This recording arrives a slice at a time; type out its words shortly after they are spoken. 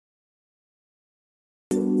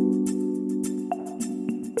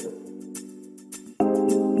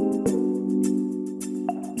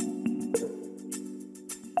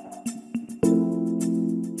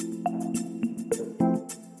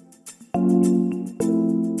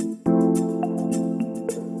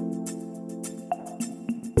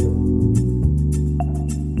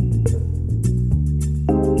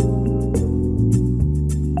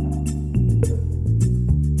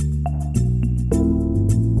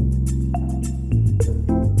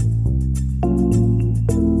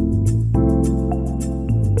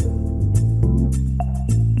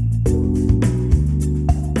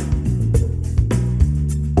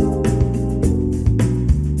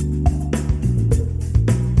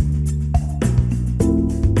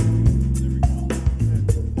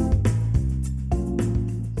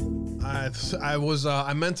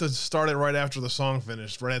I meant to start it right after the song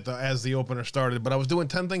finished, as the opener started, but I was doing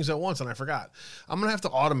 10 things at once and I forgot. I'm going to have to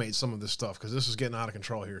automate some of this stuff because this is getting out of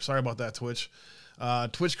control here. Sorry about that, Twitch.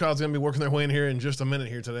 Twitch crowd's going to be working their way in here in just a minute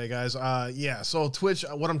here today, guys. Yeah, so Twitch,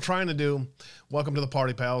 what I'm trying to do, welcome to the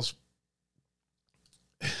party, pals,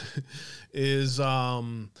 is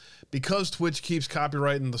because Twitch keeps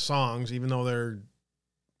copyrighting the songs, even though they're,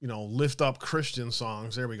 lift up Christian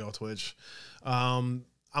songs. There we go, Twitch. I'm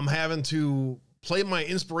having to play my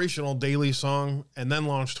inspirational daily song and then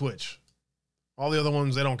launch Twitch. All the other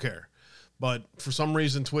ones, they don't care. But for some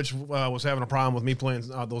reason, Twitch was having a problem with me playing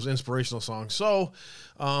those inspirational songs. So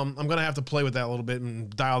I'm going to have to play with that a little bit and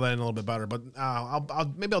dial that in a little bit better. But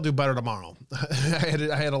maybe I'll do better tomorrow.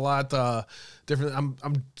 I had a lot different.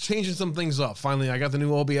 I'm changing some things up. Finally, I got the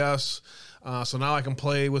new OBS. So now I can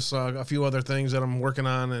play with a few other things that I'm working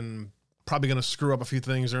on, and probably going to screw up a few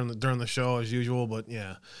things during the show as usual. But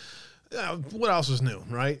yeah. What else is new,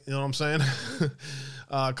 right? You know what I'm saying?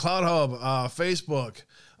 Cloud Hub, Facebook.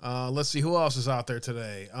 Let's see who else is out there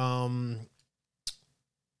today. Who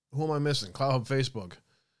am I missing? Cloud Hub, Facebook.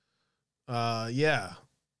 Yeah.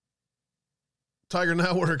 Tiger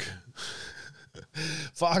Network.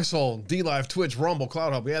 Foxhole, D-Live, Twitch, Rumble,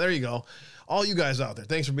 Cloud Hub. Yeah, there you go. All you guys out there,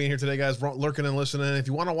 thanks for being here today, guys, lurking and listening. If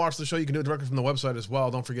you want to watch the show, you can do it directly from the website as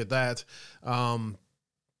well. Don't forget that. One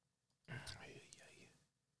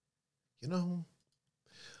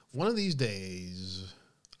of these days,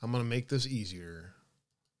 I'm going to make this easier.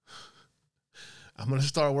 I'm going to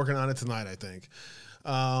start working on it tonight, I think.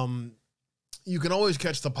 You can always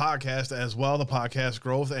catch the podcast as well. The podcast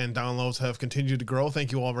growth and downloads have continued to grow.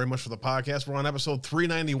 Thank you all very much for the podcast. We're on episode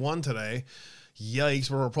 391 today. Yikes,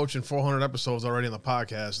 we're approaching 400 episodes already on the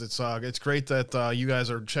podcast. It's great that you guys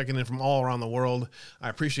are checking in from all around the world. I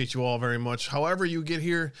appreciate you all very much. However you get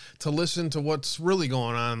here to listen to what's really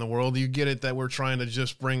going on in the world, you get it that we're trying to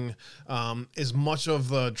just bring as much of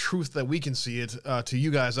the truth that we can see it to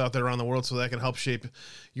you guys out there around the world, so that can help shape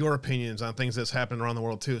your opinions on things that's happening around the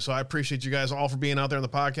world too. So I appreciate you guys all for being out there on the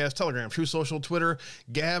podcast. Telegram, True Social, Twitter,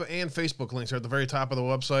 Gab, and Facebook links are at the very top of the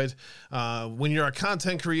website. When you're a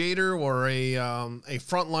content creator or a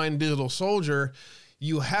frontline digital soldier,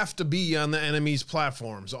 you have to be on the enemy's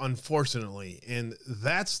platforms, unfortunately. And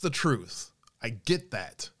that's the truth. I get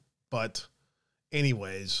that. But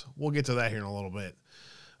anyways, we'll get to that here in a little bit.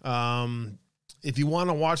 If you want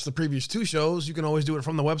to watch the previous two shows, you can always do it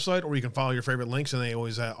from the website, or you can follow your favorite links, and they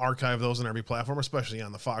always archive those on every platform, especially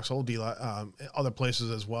on the Foxhole, other places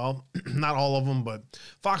as well. Not all of them, but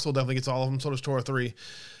Foxhole definitely gets all of them. So does Tora 3.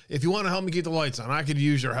 If you want to help me keep the lights on, I could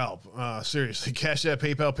use your help. Seriously, Cash App,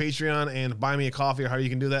 PayPal, Patreon, and buy me a coffee, or how you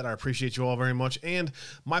can do that. I appreciate you all very much. And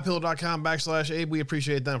mypillow.com/Abe, we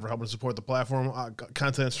appreciate them for helping support the platform,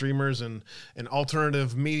 content streamers, and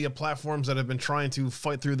alternative media platforms that have been trying to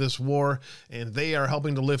fight through this war. And they are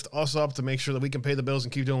helping to lift us up to make sure that we can pay the bills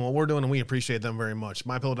and keep doing what we're doing. And we appreciate them very much.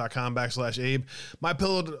 mypillow.com/Abe.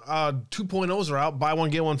 MyPillow 2.0s are out. Buy one,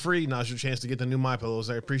 get one free. Now's your chance to get the new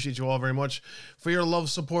MyPillows. I appreciate you all very much for your love,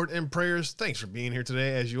 support, and prayers. Thanks for being here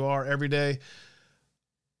today, as you are every day.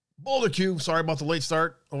 Boulder Cube, sorry about the late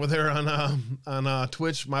start over there on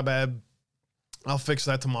Twitch. My bad. I'll fix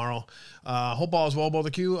that tomorrow. Hope all is well, Boulder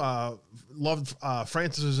Q. Love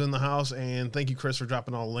Francis is in the house, and thank you, Chris, for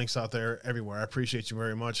dropping all the links out there everywhere. I appreciate you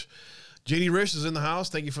very much. JD Rich is in the house.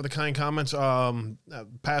 Thank you for the kind comments.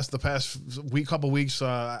 Past couple weeks,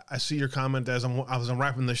 I see your comment as I'm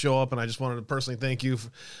wrapping the show up, and I just wanted to personally thank you.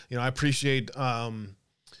 I appreciate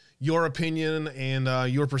your opinion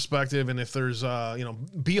and your perspective, and if there's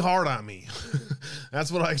be hard on me.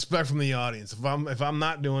 That's what I expect from the audience. If I'm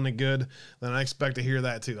not doing it good, then I expect to hear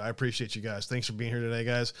that too. I appreciate you guys. Thanks for being here today,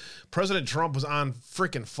 guys. President Trump was on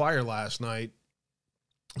freaking fire last night.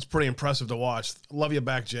 It's pretty impressive to watch. Love you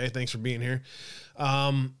back, Jay. Thanks for being here.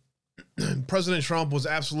 President Trump was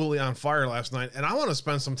absolutely on fire last night, and I want to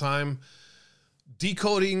spend some time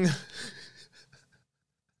decoding.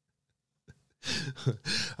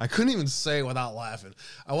 I couldn't even say it without laughing.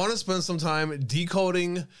 I want to spend some time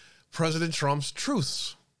decoding President Trump's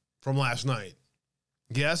truths from last night.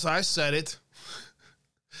 Yes, I said it.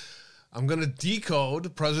 I'm going to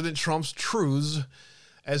decode President Trump's truths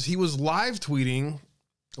as he was live truthing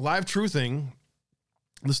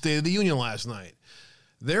the State of the Union last night.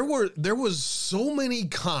 There was so many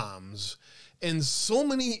comms and so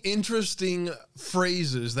many interesting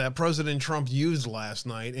phrases that President Trump used last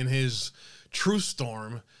night in his truth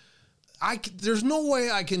storm. There's no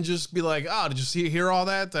way I can just be like, did you hear all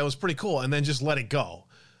that? That was pretty cool. And then just let it go.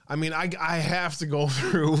 I mean, I have to go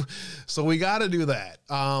through, so we got to do that.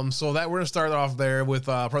 So that we're going to start off there with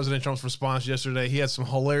President Trump's response yesterday. He had some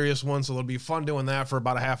hilarious ones, so it'll be fun doing that for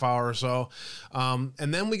about a half hour or so.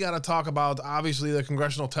 And then we got to talk about, obviously, the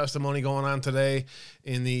congressional testimony going on today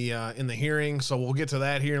in the hearing. So we'll get to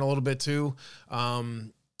that here in a little bit too.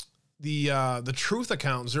 The Truth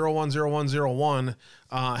account 010101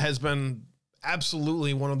 has been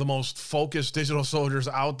absolutely one of the most focused digital soldiers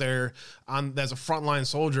out there as a frontline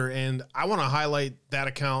soldier. And I want to highlight that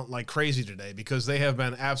account like crazy today because they have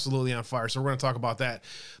been absolutely on fire. So we're going to talk about that.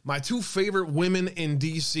 My two favorite women in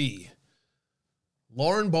DC,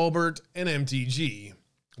 Lauren Boebert and MTG.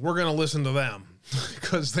 We're going to listen to them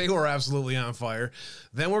because they were absolutely on fire.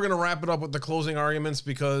 Then we're going to wrap it up with the closing arguments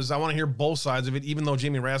because I want to hear both sides of it, even though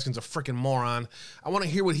Jamie Raskin's a freaking moron. I want to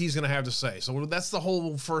hear what he's going to have to say. So that's the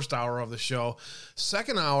whole first hour of the show.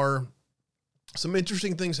 Second hour, some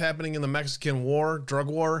interesting things happening in the Mexican war, drug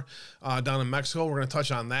war down in Mexico. We're going to touch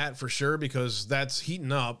on that for sure because that's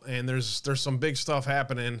heating up and there's some big stuff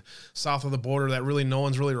happening south of the border that really no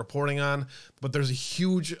one's really reporting on. But there's a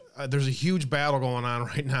huge battle going on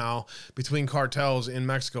right now between cartels in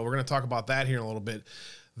Mexico. We're going to talk about that here in a little bit.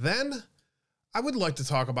 Then I would like to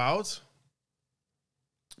talk about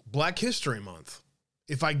Black History Month.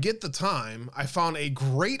 If I get the time, I found a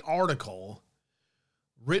great article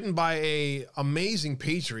written by a amazing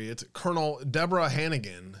patriot, Colonel Deborah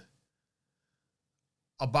Hannigan,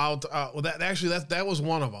 about that was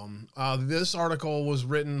one of them. This article was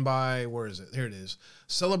written by, where is it? Here it is.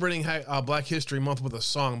 Celebrating Black History Month with a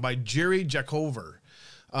Song by Jerry Jackover.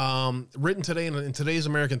 Written today in today's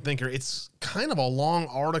American Thinker. It's kind of a long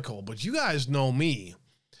article, but you guys know me.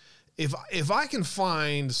 If I can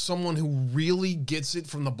find someone who really gets it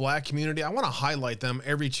from the Black community, I want to highlight them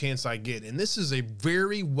every chance I get. And this is a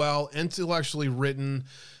very well intellectually written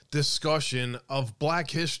discussion of Black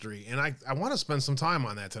history. And I want to spend some time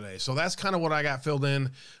on that today. So that's kind of what I got filled in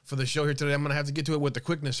for the show here today. I'm going to have to get to it with the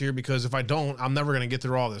quickness here because if I don't, I'm never going to get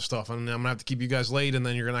through all this stuff. And I'm going to have to keep you guys late and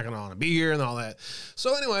then you're not going to want to be here and all that.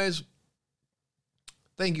 So anyways,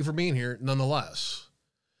 thank you for being here nonetheless.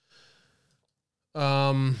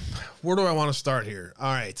 Where do I want to start here?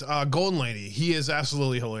 All right. Golden Lady. He is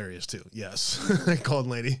absolutely hilarious too. Yes.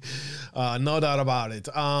 Golden Lady. No doubt about it.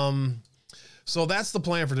 So that's the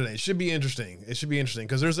plan for today. It should be interesting. It should be interesting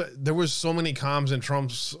because there was so many comms in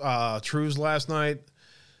Trump's truths last night.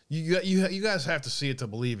 You guys have to see it to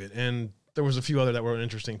believe it. And there was a few other that were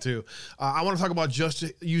interesting too. I want to talk about Just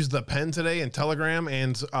Use the Pen today and Telegram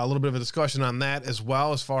and a little bit of a discussion on that as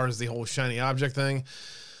well as far as the whole shiny object thing.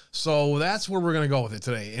 So that's where we're going to go with it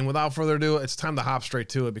today. And without further ado, it's time to hop straight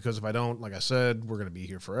to it because if I don't, like I said, we're going to be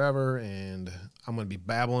here forever and I'm going to be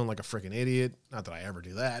babbling like a freaking idiot. Not that I ever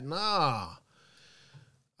do that. Nah.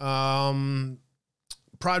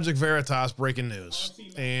 Project Veritas breaking news.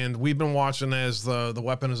 And we've been watching as the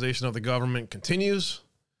weaponization of the government continues.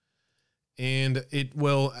 And it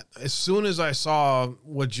will, as soon as I saw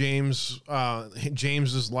what James's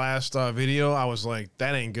last video, I was like,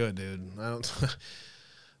 that ain't good, dude. I don't...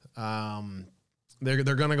 They're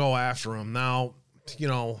going to go after him. Now,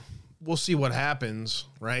 we'll see what happens,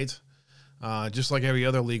 right? Just like every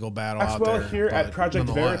other legal battle out there. Here at Project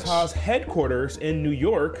Veritas headquarters in New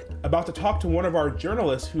York, about to talk to one of our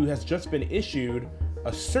journalists who has just been issued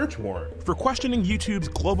a search warrant for questioning YouTube's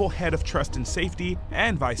global head of trust and safety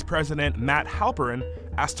and Vice President Matt Halperin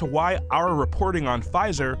as to why our reporting on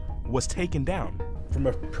Pfizer was taken down. From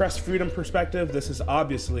a press freedom perspective, this is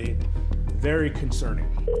obviously very concerning.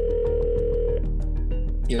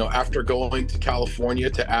 After going to California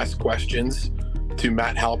to ask questions to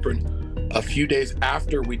Matt Halperin, a few days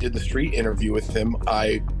after we did the street interview with him,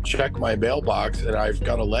 I checked my mailbox and I've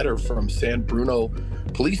got a letter from San Bruno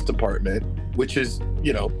Police Department, which is,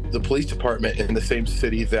 the police department in the same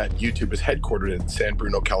city that YouTube is headquartered in, San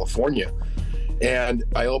Bruno, California. And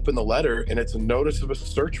I opened the letter and it's a notice of a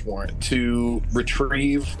search warrant to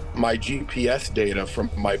retrieve my GPS data from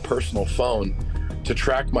my personal phone to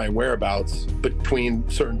track my whereabouts between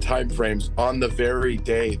certain timeframes on the very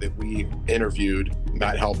day that we interviewed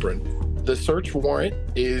Matt Halperin. The search warrant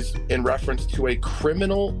is in reference to a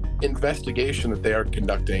criminal investigation that they are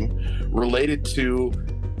conducting related to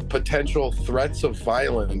potential threats of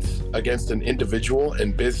violence against an individual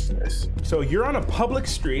and business. So you're on a public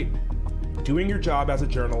street, doing your job as a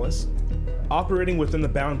journalist, operating within the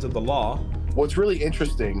bounds of the law. What's really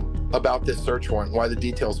interesting about this search warrant, why the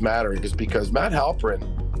details matter, is because Matt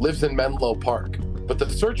Halperin lives in Menlo Park, but the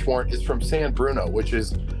search warrant is from San Bruno, which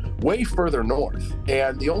is way further north.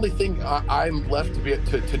 And the only thing I'm left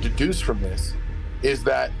to deduce from this is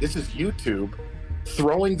that this is YouTube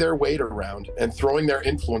throwing their weight around and throwing their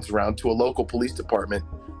influence around to a local police department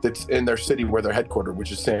that's in their city where they're headquartered,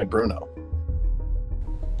 which is San Bruno.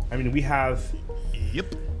 I mean, we have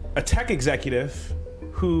a tech executive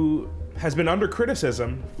who has been under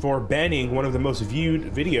criticism for banning one of the most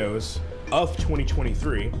viewed videos of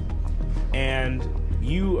 2023, and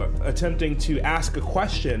you attempting to ask a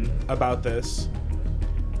question about this,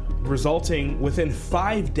 resulting within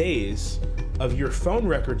 5 days of your phone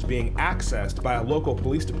records being accessed by a local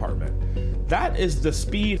police department. That is the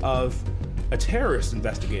speed of a terrorist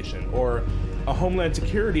investigation or a Homeland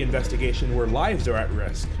Security investigation where lives are at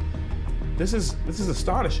risk. This is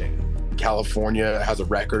astonishing. California has a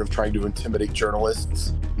record of trying to intimidate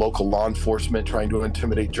journalists, local law enforcement trying to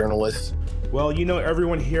intimidate journalists. Well, you know,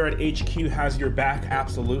 everyone here at HQ has your back,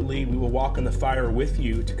 absolutely. We will walk in the fire with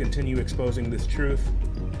you to continue exposing this truth.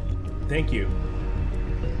 Thank you.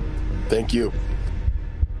 Thank you.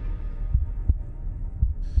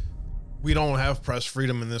 We don't have press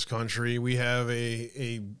freedom in this country. We have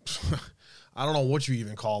a I don't know what you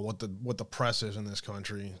even call what the press is in this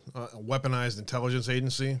country. A weaponized intelligence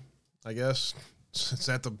agency, I guess. Is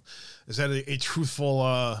that a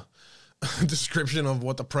truthful description of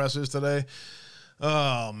what the press is today?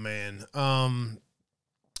 Oh man.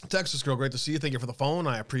 Texas girl, great to see you. Thank you for the phone.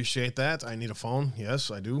 I appreciate that. I need a phone.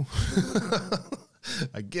 Yes, I do.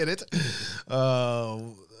 I get it.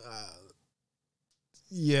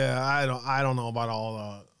 Yeah, I don't know about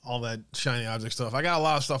all that shiny object stuff. I got a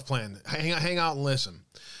lot of stuff planned. Hang out and listen.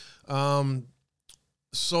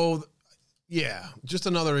 So yeah, just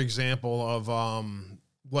another example of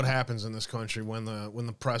what happens in this country when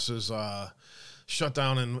the press is shut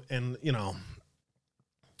down and you know,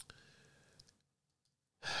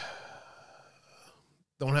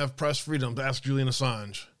 don't have press freedom. To ask Julian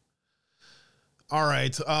Assange. All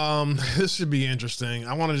right, this should be interesting.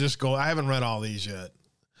 I want to just go. I haven't read all these yet.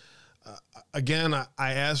 Again, I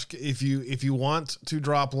ask if you want to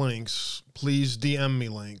drop links, please DM me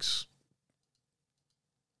links.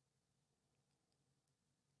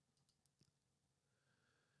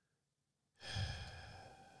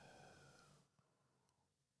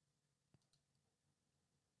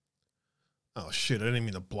 Oh shit! I didn't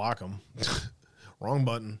mean to block them. Wrong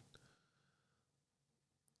button.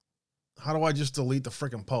 How do I just delete the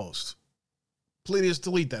frickin' post? Please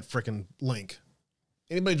delete that frickin' link.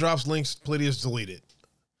 Anybody drops links, please delete it.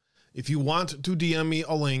 If you want to DM me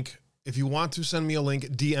a link, if you want to send me a link,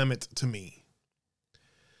 DM it to me.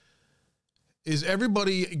 Is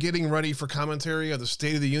everybody getting ready for commentary of the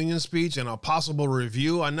State of the Union speech and a possible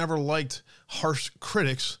review? I never liked harsh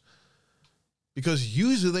critics because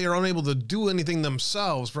usually they are unable to do anything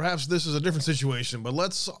themselves. Perhaps this is a different situation, but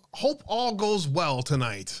let's hope all goes well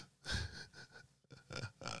tonight.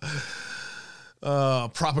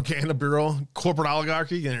 Propaganda Bureau, corporate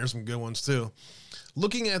oligarchy, and there's some good ones too.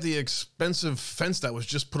 Looking at the expensive fence that was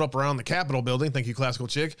just put up around the Capitol building, thank you, classical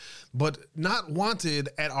chick, but not wanted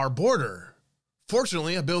at our border.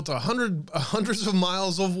 Fortunately, I built hundreds of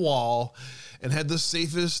miles of wall and had the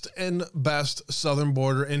safest and best southern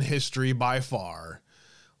border in history by far.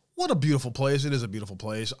 What a beautiful place. It is a beautiful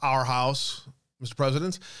place. Our house, Mr.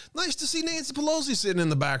 President. Nice to see Nancy Pelosi sitting in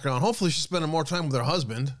the background. Hopefully she's spending more time with her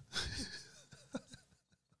husband.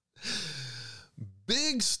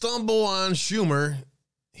 Big stumble on Schumer.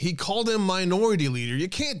 He called him minority leader. You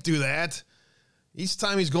can't do that. Each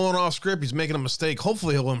time he's going off script, he's making a mistake.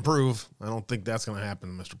 Hopefully he'll improve. I don't think that's going to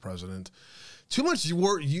happen, Mr. President. Too much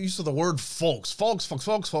use of the word folks.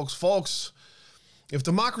 Folks. If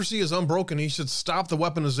democracy is unbroken, he should stop the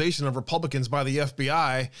weaponization of Republicans by the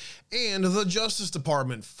FBI and the Justice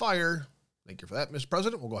Department. Fire. Thank you for that, Mr.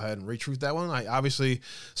 President. We'll go ahead and retruth that one.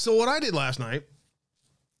 So what I did last night,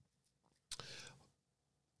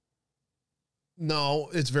 no,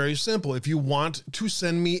 it's very simple. If you want to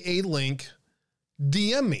send me a link,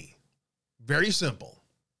 DM me. Very simple.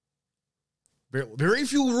 Very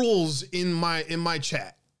few rules in my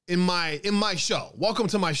chat, in my show. Welcome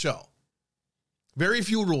to my show. Very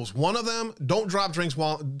few rules. One of them, don't drop links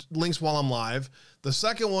while I'm live. The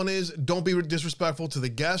second one is don't be disrespectful to the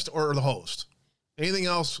guest or the host. Anything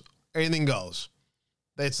else, anything goes.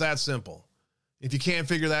 It's that simple. If you can't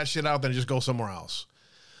figure that shit out, then just go somewhere else.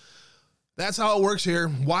 That's how it works here.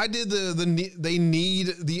 Why did they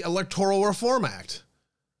need the Electoral Reform Act?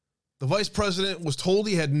 The vice president was told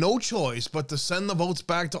he had no choice but to send the votes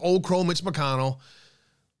back to old crow Mitch McConnell.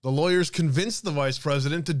 The lawyers convinced the vice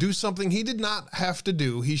president to do something he did not have to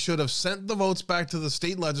do. He should have sent the votes back to the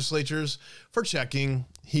state legislatures for checking.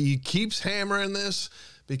 He keeps hammering this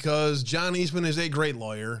because John Eastman is a great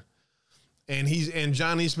lawyer, and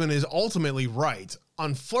John Eastman is ultimately right.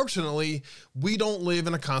 unfortunately, we don't live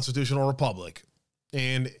in a constitutional republic,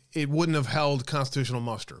 and it wouldn't have held constitutional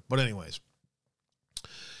muster. But anyways,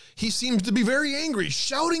 he seems to be very angry,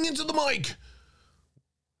 shouting into the mic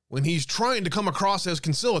when he's trying to come across as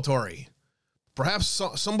conciliatory. Perhaps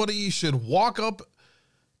somebody should walk up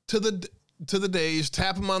to the days,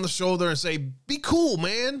 tap him on the shoulder, and say, "Be cool,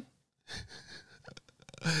 man."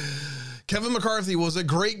 Kevin McCarthy was a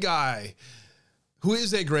great guy. Who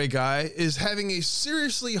is a great guy, is having a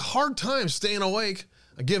seriously hard time staying awake.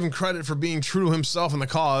 I give him credit for being true to himself and the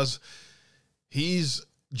cause. He's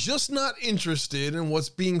just not interested in what's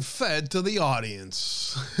being fed to the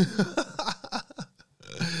audience.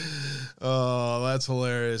 Oh, that's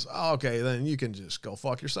hilarious. Okay, then you can just go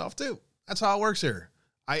fuck yourself too. That's how it works here.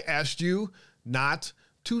 I asked you not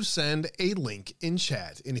to send a link in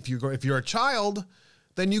chat. And if you're a child,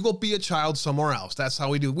 then you go be a child somewhere else. That's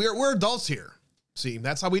how we do. We're adults here. See,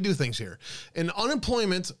 that's how we do things here. And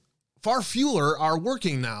unemployment, far fewer are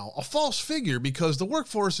working now. A false figure because the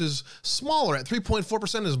workforce is smaller at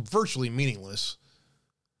 3.4% is virtually meaningless.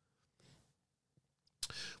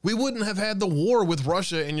 We wouldn't have had the war with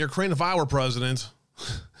Russia and Ukraine if I were president.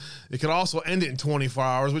 It could also end it in 24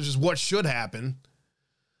 hours, which is what should happen.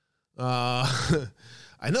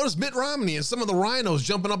 I noticed Mitt Romney and some of the rhinos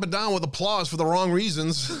jumping up and down with applause for the wrong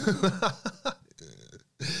reasons.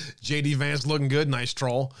 J.D. Vance looking good. Nice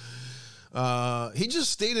troll. He just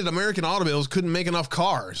stated American automobiles couldn't make enough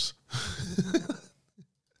cars.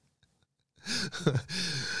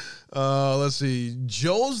 Let's see.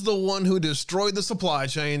 Joe's the one who destroyed the supply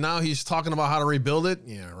chain. Now he's talking about how to rebuild it.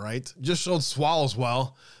 Yeah, right. Just showed swallows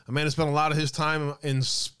well. A man who spent a lot of his time in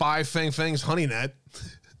Spy Fang Fang's honey net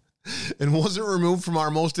and wasn't removed from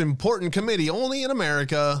our most important committee, only in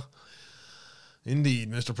America.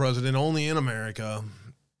 Indeed, Mr. President, only in America.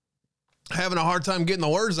 Having a hard time getting the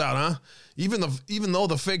words out, huh? Even though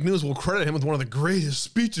the fake news will credit him with one of the greatest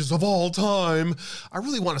speeches of all time, I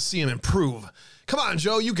really want to see him improve. Come on,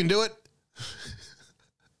 Joe, you can do it.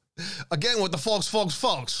 Again with the folks.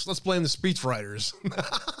 Let's blame the speechwriters.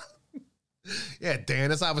 Yeah, Dan,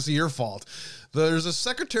 that's obviously your fault. There's a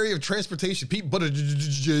Secretary of Transportation, Pete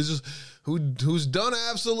Buttigieg, who's done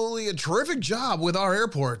absolutely a terrific job with our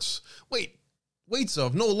airports. Waits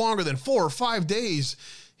of no longer than 4 or 5 days.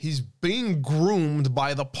 He's being groomed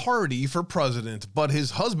by the party for president, but his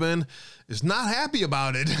husband is not happy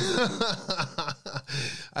about it.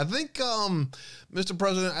 I think, Mr.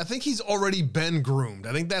 President, I think he's already been groomed.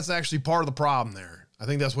 I think that's actually part of the problem there. I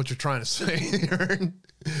think that's what you're trying to say here.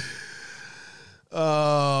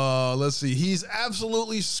 Let's see. He's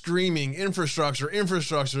absolutely screaming infrastructure,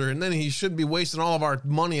 and then he should be wasting all of our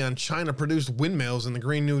money on China-produced windmills in the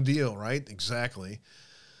Green New Deal, right? Exactly.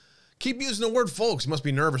 Keep using the word folks. He must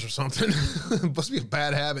be nervous or something. Must be a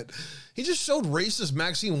bad habit. He just showed racist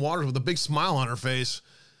Maxine Waters with a big smile on her face.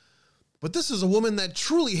 But this is a woman that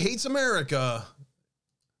truly hates America.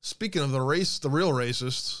 Speaking of the real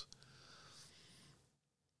racists.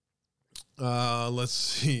 Let's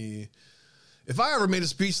see. If I ever made a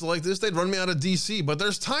speech like this, they'd run me out of D.C., but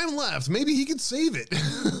there's time left. Maybe he could save it.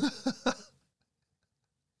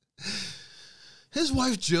 His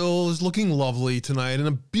wife Jill is looking lovely tonight in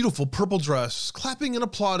a beautiful purple dress, clapping and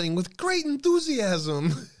applauding with great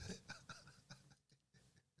enthusiasm.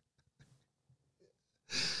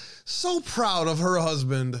 So proud of her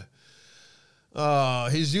husband.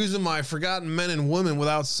 He's using my forgotten men and women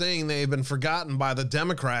without saying they've been forgotten by the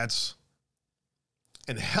Democrats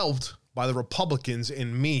and helped by the Republicans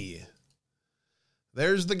and me.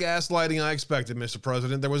 There's the gaslighting I expected, Mr.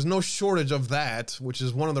 President. There was no shortage of that, which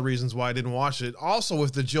is one of the reasons why I didn't watch it. Also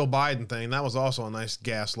with the Jill Biden thing, that was also a nice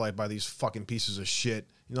gaslight by these fucking pieces of shit.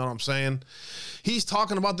 You know what I'm saying? He's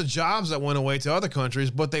talking about the jobs that went away to other countries,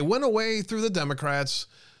 but they went away through the Democrats.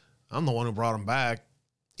 I'm the one who brought them back.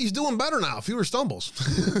 He's doing better now, fewer stumbles.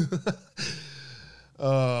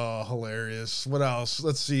 Oh, hilarious. What else?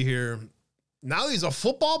 Let's see here. Now he's a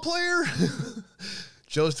football player?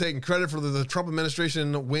 Joe's taking credit for the Trump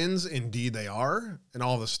administration wins. Indeed, they are. And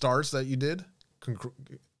all the starts that you did.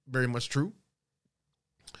 Very much true.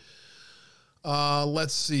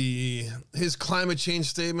 Let's see. His climate change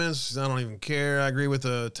statements. I don't even care. I agree with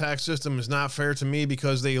the tax system is not fair to me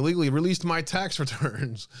because they illegally released my tax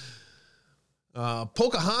returns.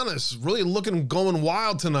 Pocahontas really going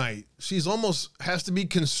wild tonight. She's almost has to be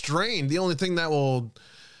constrained. The only thing that will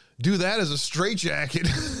do that is a straitjacket.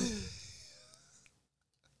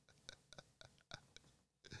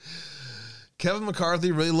 Kevin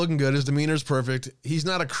McCarthy really looking good. His demeanor's perfect. He's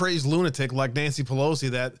not a crazed lunatic like Nancy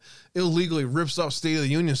Pelosi that illegally rips up State of the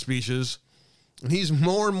Union speeches And he's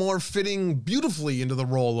more and more fitting beautifully into the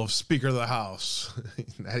role of Speaker of the House.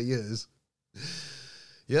 That he is.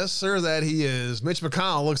 Yes, sir, that he is. Mitch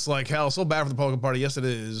McConnell looks like hell. So bad for the Republican Party. Yes, it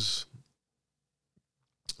is.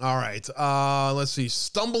 All right. Let's see.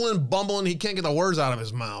 Stumbling, bumbling. He can't get the words out of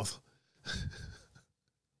his mouth.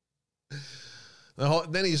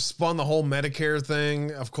 Then he spun the whole Medicare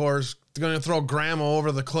thing. Of course, they're going to throw grandma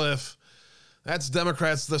over the cliff. That's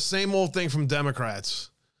Democrats. The same old thing from Democrats.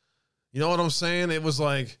 You know what I'm saying? It was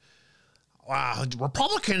like, wow,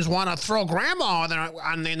 Republicans want to throw grandma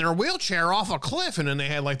in their wheelchair off a cliff. And then they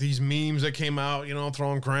had like these memes that came out, you know,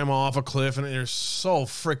 throwing grandma off a cliff. And they're so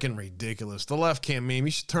freaking ridiculous. The left can't meme.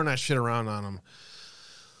 You should turn that shit around on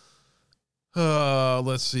them.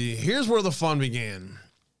 Let's see. Here's where the fun began.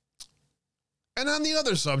 And on the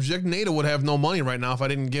other subject, NATO would have no money right now if I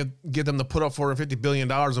didn't get them to put up $450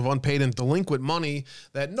 billion of unpaid and delinquent money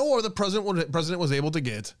that no other president was able to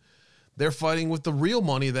get. They're fighting with the real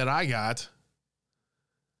money that I got.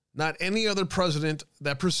 Not any other president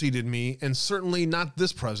that preceded me, and certainly not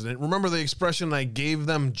this president. Remember the expression, I gave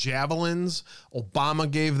them javelins? Obama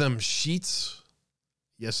gave them sheets?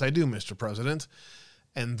 Yes, I do, Mr. President.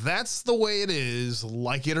 And that's the way it is,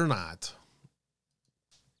 like it or not.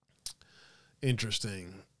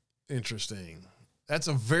 Interesting. That's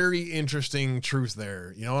a very interesting truth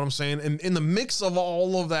there. You know what I'm saying? And in the mix of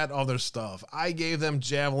all of that other stuff, I gave them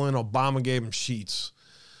javelin, Obama gave them sheets.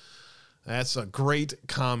 That's a great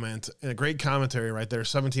comment and a great commentary right there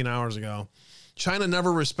 17 hours ago. China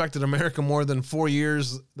never respected America more than 4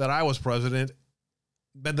 years that I was president.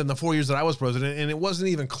 Than the 4 years that I was president, and it wasn't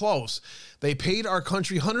even close. They paid our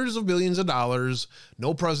country hundreds of billions of dollars.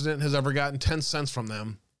 No president has ever gotten 10 cents from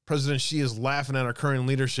them. President Xi is laughing at our current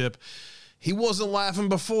leadership. He wasn't laughing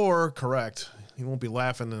before, correct. He won't be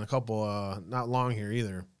laughing in a couple, not long here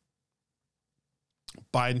either.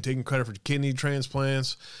 Biden taking credit for kidney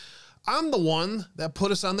transplants. I'm the one that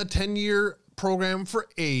put us on the 10-year program for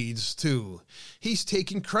AIDS, too. He's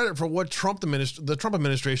taking credit for what the Trump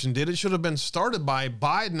administration did. It should have been started by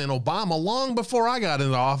Biden and Obama long before I got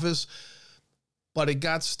into office, but it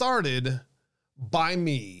got started by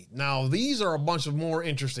me. Now, these are a bunch of more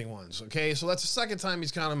interesting ones, okay? So that's the second time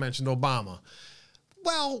he's kind of mentioned Obama.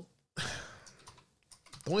 Well,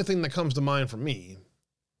 the only thing that comes to mind for me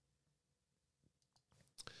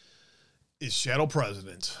is shadow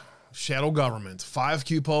president, shadow government. 5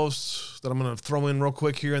 Q posts that I'm going to throw in real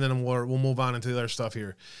quick here, and then we'll move on into the other stuff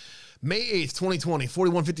here. May 8th, 2020,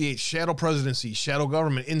 4158, shadow presidency, shadow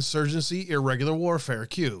government, insurgency, irregular warfare,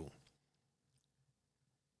 Q.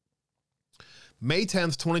 May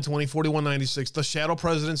 10th, 2020, 4196, the shadow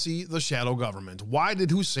presidency, the shadow government. Why did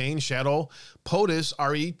Hussein shadow POTUS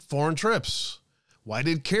re foreign trips? Why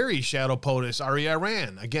did Kerry shadow POTUS re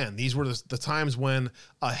Iran? Again, these were the times when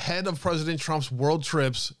ahead of President Trump's world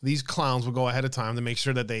trips, these clowns would go ahead of time to make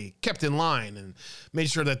sure that they kept in line and made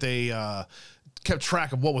sure that they kept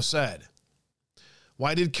track of what was said.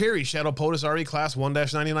 Why did Kerry shadow POTUS RE Class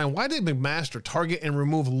 1-99? Why did McMaster target and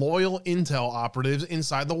remove loyal intel operatives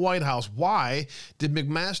inside the White House? Why did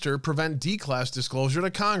McMaster prevent D-Class disclosure to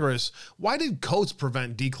Congress? Why did Coates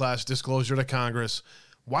prevent D-Class disclosure to Congress?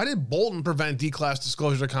 Why did Bolton prevent D-Class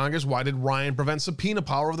disclosure to Congress? Why did Ryan prevent subpoena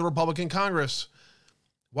power of the Republican Congress?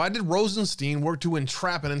 Why did Rosenstein work to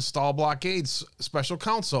entrap and install blockades special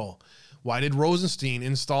counsel? Why did Rosenstein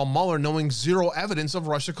install Mueller knowing zero evidence of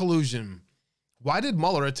Russia collusion? Why did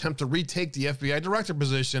Mueller attempt to retake the FBI director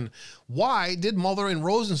position? Why did Mueller and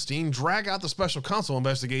Rosenstein drag out the special counsel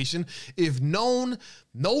investigation if known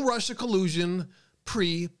no Russia collusion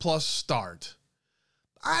pre-plus start?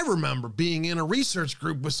 I remember being in a research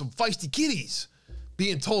group with some feisty kiddies,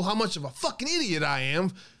 being told how much of a fucking idiot I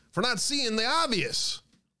am for not seeing the obvious.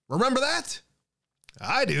 Remember that?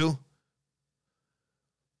 I do.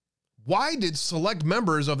 Why did select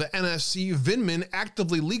members of the NSC Vindman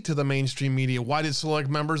actively leak to the mainstream media? Why did select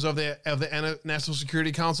members of the National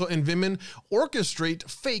Security Council and Vindman orchestrate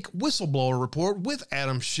fake whistleblower report with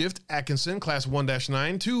Adam Schiff Atkinson, Class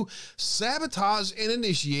 1-9, to sabotage and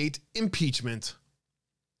initiate impeachment?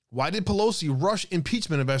 Why did Pelosi rush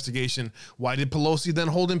impeachment investigation? Why did Pelosi then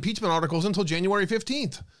hold impeachment articles until January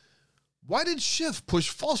 15th? Why did Schiff push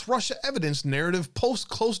false Russia evidence narrative post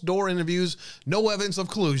closed-door interviews, no evidence of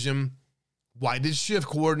collusion? Why did Schiff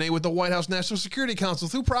coordinate with the White House National Security Council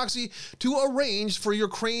through proxy to arrange for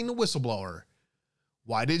Ukraine whistleblower?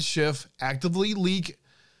 Why did Schiff actively leak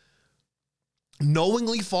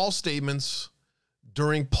knowingly false statements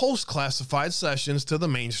during post-classified sessions to the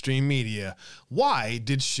mainstream media? Why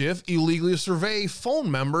did Schiff illegally survey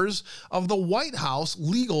phone members of the White House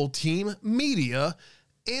legal team, media,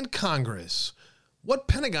 and Congress? What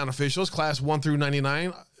Pentagon officials, class 1 through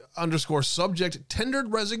 99, _ subject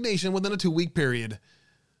tendered resignation within a 2-week period?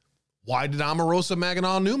 Why did Omarosa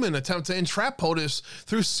Maginot Newman attempt to entrap POTUS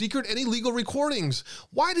through secret and illegal recordings?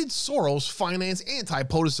 Why did Soros finance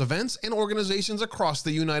anti-POTUS events and organizations across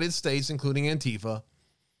the United States, including Antifa?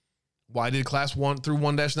 Why did class 1 through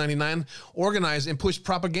 1-99 organize and push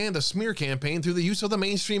propaganda smear campaign through the use of the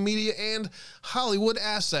mainstream media and Hollywood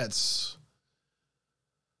assets?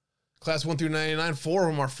 Class 1 through 99, 4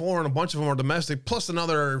 of them are foreign, a bunch of them are domestic, plus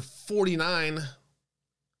another 49.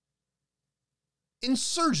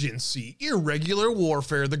 Insurgency, irregular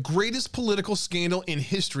warfare, the greatest political scandal in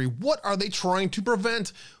history. What are they trying to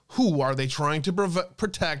prevent? Who are they trying to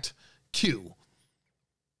protect? Q.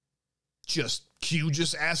 Just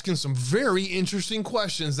asking some very interesting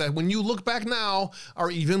questions that when you look back now are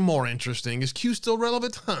even more interesting. Is Q still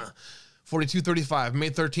relevant? 4235, May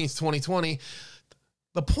 13th, 2020.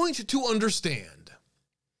 The point to understand,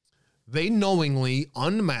 they knowingly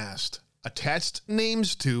unmasked, attached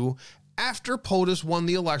names to, after POTUS won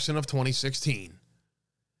the election of 2016.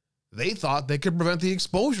 They thought they could prevent the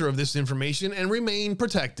exposure of this information and remain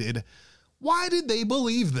protected. Why did they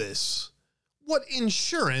believe this? What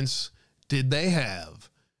insurance did they have?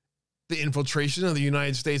 The infiltration of the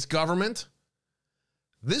United States government?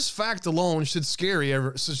 This fact alone should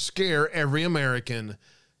scare every American.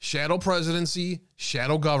 Shadow presidency,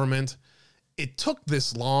 shadow government. It took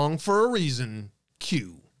this long for a reason.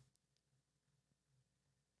 Q.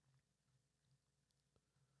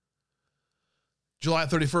 July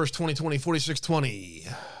 31st, 2020, 4620.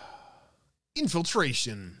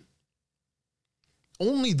 Infiltration.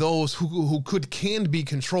 Only those who can be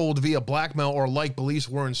controlled via blackmail or like beliefs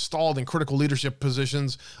were installed in critical leadership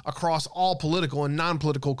positions across all political and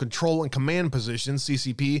non-political control and command positions,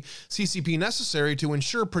 CCP necessary to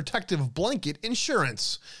ensure protective blanket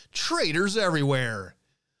insurance. Traitors everywhere.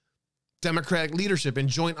 Democratic leadership in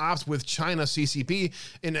joint ops with China, CCP,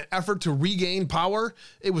 in an effort to regain power.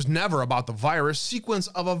 It was never about the virus. Sequence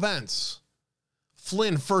of events.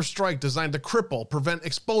 Flynn first strike designed to cripple, prevent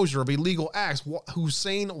exposure of illegal acts.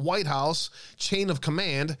 Hussein White House chain of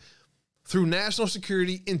command through national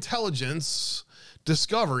security intelligence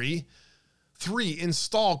discovery. 3,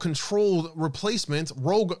 install controlled replacement.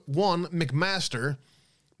 Rogue One McMaster.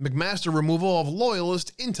 McMaster removal of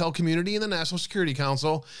loyalist intel community in the National Security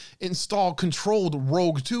Council. Install controlled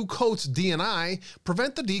Rogue 2 Coates DNI.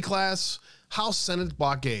 Prevent the D-Class House Senate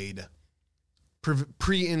blockade.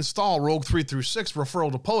 Pre-install Rogue 3 through 6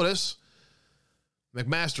 referral to POTUS.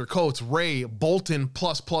 McMaster Coates Ray Bolton +++.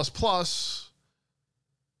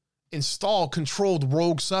 Install controlled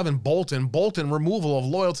Rogue 7 Bolton removal of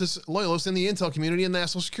loyalists in the intel community and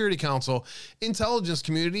National Security Council. Intelligence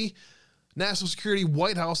community, National Security,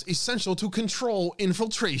 White House, essential to control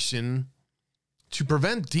infiltration. To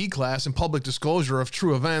prevent D-Class and public disclosure of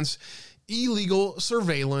true events. Illegal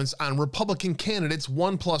surveillance on Republican candidates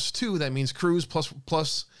 1+2, that means Cruz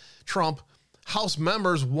plus Trump, House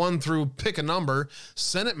members 1 through pick a number,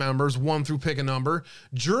 Senate members 1 through pick a number,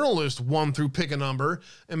 journalists 1 through pick a number,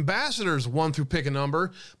 ambassadors 1 through pick a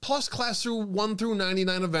number, plus class through 1 through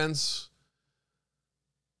 99 events.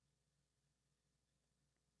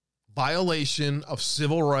 Violation of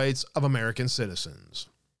civil rights of American citizens.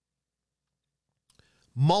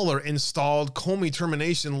 Mueller installed Comey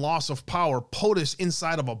termination, loss of power, POTUS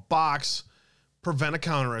inside of a box, prevent a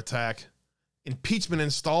counterattack. Impeachment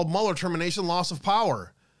installed, Mueller termination, loss of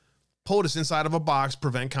power, POTUS inside of a box,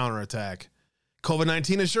 prevent counterattack.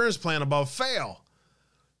 COVID-19 insurance plan above, fail.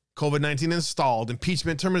 COVID-19 installed,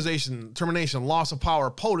 impeachment termination, loss of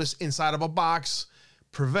power, POTUS inside of a box,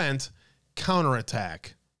 prevent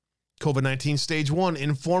counterattack. COVID-19 stage 1,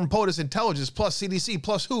 inform POTUS intelligence plus CDC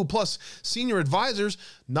plus WHO plus senior advisors.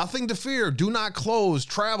 Nothing to fear. Do not close.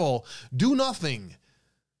 Travel. Do nothing.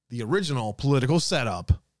 The original political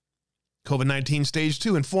setup. COVID-19 stage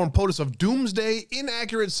 2, inform POTUS of doomsday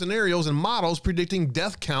inaccurate scenarios and models predicting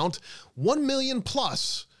death count 1 million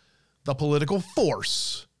plus. The political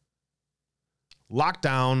force.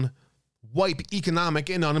 Lockdown. Wipe economic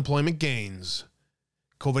and unemployment gains.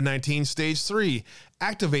 COVID-19 stage 3,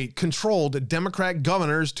 activate controlled Democrat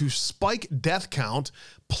governors to spike death count,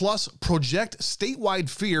 plus project statewide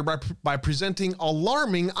fear by presenting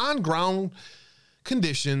alarming on-ground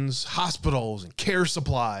conditions, hospitals, and care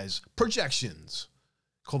supplies, projections.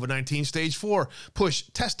 COVID-19 stage 4, push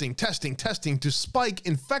testing to spike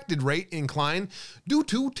infected rate incline due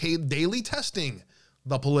to daily testing,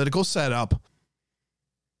 the political setup.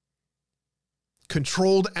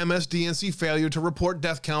 Controlled MSDNC failure to report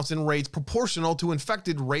death counts and rates proportional to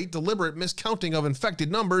infected rate, deliberate miscounting of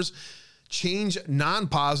infected numbers, change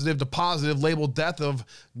non-positive to positive, label death of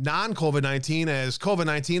non-COVID-19 as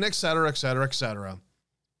COVID-19, et cetera, et cetera, et cetera.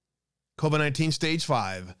 COVID-19 stage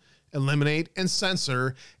 5, eliminate and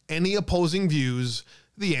censor any opposing views,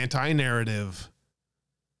 the anti-narrative.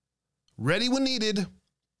 Ready when needed.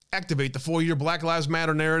 Activate the 4-year Black Lives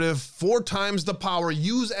Matter narrative, 4 times the power,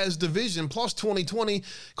 use as division, plus 2020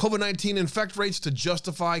 COVID-19 infect rates to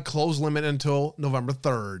justify close limit until November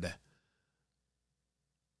 3rd.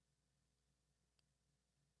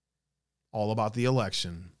 All about the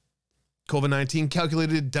election. COVID-19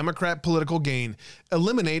 calculated Democrat political gain.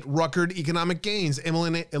 Eliminate record economic gains.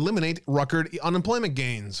 Eliminate record unemployment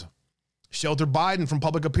gains. Shelter Biden from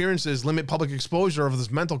public appearances. Limit public exposure of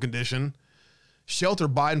this mental condition. Shelter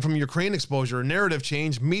Biden from Ukraine exposure. Narrative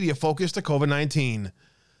change. Media focus to COVID-19.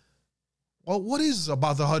 Well, what is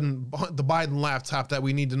about the Biden laptop that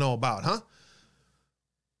we need to know about, huh?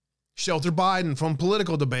 Shelter Biden from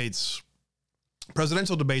political debates.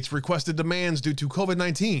 Presidential debates. Requested demands due to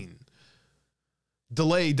COVID-19.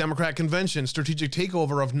 Delay Democrat convention. Strategic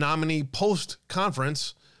takeover of nominee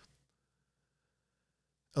post-conference.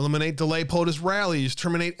 Eliminate delay POTUS rallies,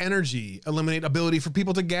 terminate energy, eliminate ability for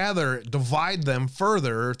people to gather, divide them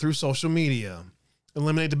further through social media.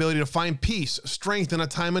 Eliminate the ability to find peace, strength in a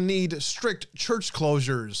time of need, strict church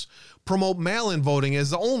closures. Promote mail-in voting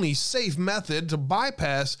as the only safe method to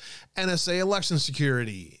bypass NSA election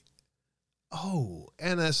security. Oh,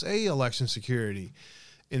 NSA election security.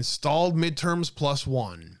 Installed midterms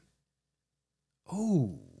 +1.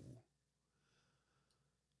 Oh.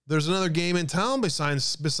 There's another game in town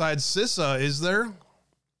besides CISA, is there?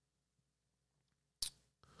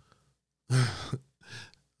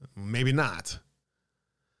 Maybe not.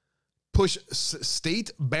 Push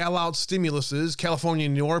state bailout stimuluses, California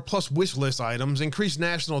and New York, plus wish list items. Increase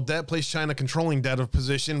national debt, place China controlling debt of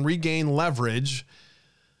position, regain leverage.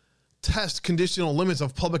 Test conditional limits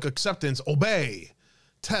of public acceptance, obey.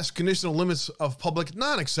 Test conditional limits of public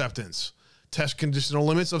non-acceptance. Test conditional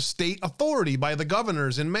limits of state authority by the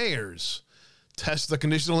governors and mayors. Test the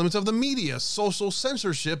conditional limits of the media, social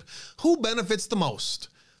censorship. Who benefits the most?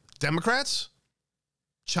 Democrats?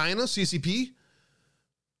 China, CCP?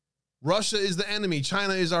 Russia is the enemy.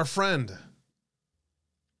 China is our friend.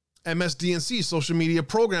 MSDNC, social media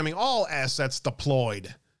programming, all assets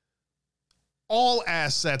deployed. All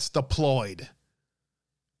assets deployed.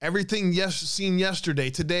 Everything seen yesterday,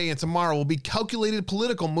 today, and tomorrow will be calculated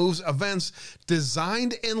political moves, events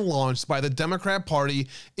designed and launched by the Democrat Party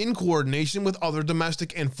in coordination with other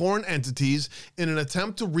domestic and foreign entities in an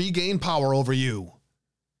attempt to regain power over you.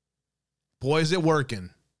 Boy, is it working.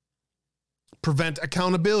 Prevent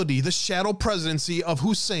accountability, the shadow presidency of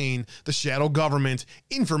Hussein, the shadow government,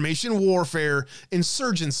 information warfare,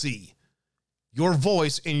 insurgency. Your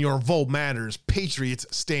voice and your vote matters. Patriots,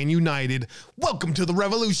 stand united. Welcome to the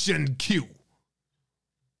revolution. Q.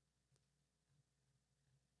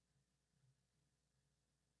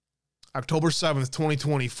 October 7th,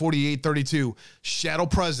 2020, 4832. Shadow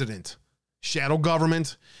president, shadow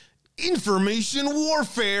government, information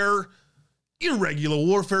warfare, irregular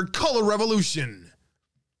warfare, color revolution,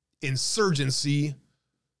 insurgency,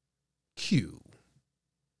 Q.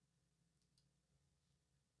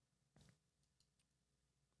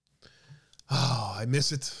 Oh, I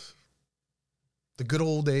miss it. The good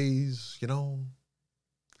old days, you know.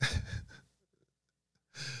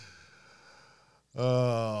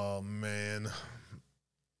 Oh, man.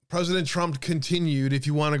 President Trump continued, if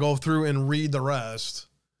you want to go through and read the rest.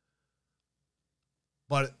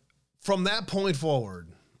 But from that point forward,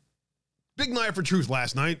 big night for truth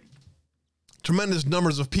last night. Tremendous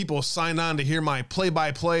numbers of people signed on to hear my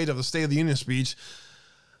play-by-play of the State of the Union speech.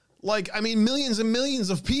 Millions and millions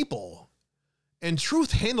of people. And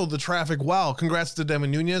Truth handled the traffic well. Congrats to Devin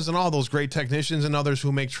Nunes and all those great technicians and others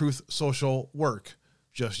who make Truth social work.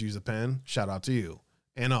 Just use a pen. Shout out to you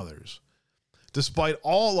and others. Despite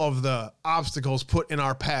all of the obstacles put in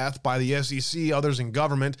our path by the SEC, others in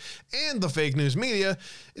government, and the fake news media,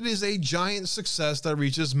 it is a giant success that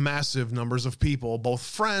reaches massive numbers of people, both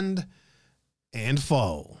friend and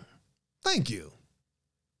foe. Thank you.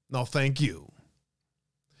 No, thank you.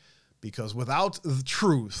 Because without the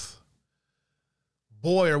truth,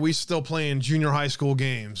 boy, are we still playing junior high school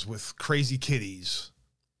games with crazy kiddies.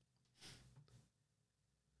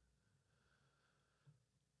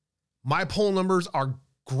 My poll numbers are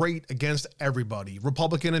great against everybody,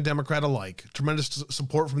 Republican and Democrat alike. Tremendous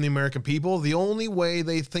support from the American people. The only way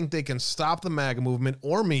they think they can stop the MAGA movement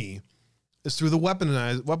or me is through the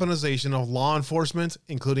weaponization of law enforcement,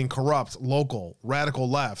 including corrupt, local, radical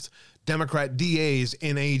left, Democrat DAs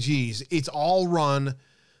and AGs. It's all run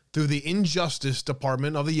through the Injustice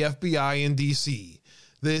Department of the FBI in D.C.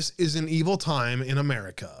 This is an evil time in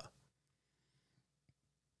America.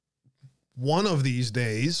 One of these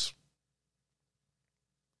days,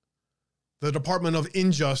 the Department of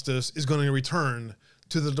Injustice is going to return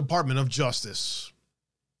to the Department of Justice.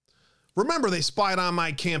 Remember, they spied on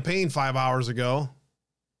my campaign 5 hours ago.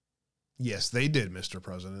 Yes, they did, Mr.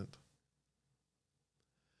 President.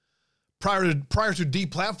 Prior to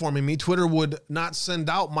deplatforming me, Twitter would not send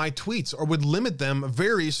out my tweets or would limit them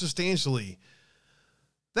very substantially.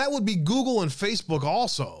 That would be Google and Facebook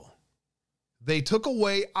also. They took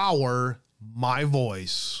away my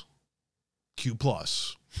voice. Q+.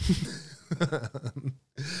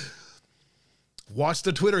 Watch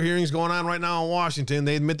the Twitter hearings going on right now in Washington.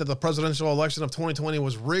 They admit that the presidential election of 2020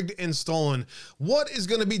 was rigged and stolen. What is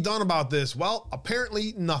going to be done about this? Well,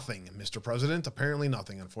 apparently nothing, Mr. President. Apparently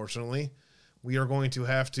nothing, unfortunately. We are going to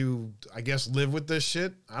have to, I guess, live with this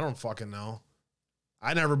shit. I don't fucking know.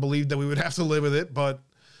 I never believed that we would have to live with it, but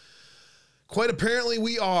quite apparently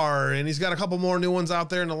we are. And he's got a couple more new ones out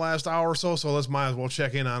there in the last hour or so, so let's might as well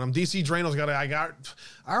check in on him. DC Drano's I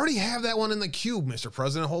already have that one in the queue, Mr.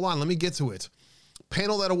 President. Hold on, let me get to it.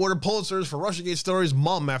 Panel that awarded Pulitzers for Russiagate stories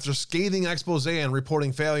mum after scathing expose and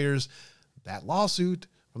reporting failures. That lawsuit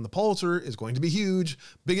from the Pulitzer is going to be huge.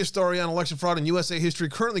 Biggest story on election fraud in USA history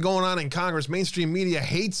currently going on in Congress. Mainstream media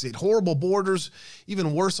hates it. Horrible borders.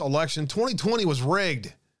 Even worse election. 2020 was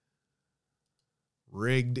rigged.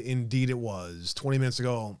 Rigged indeed it was. 20 minutes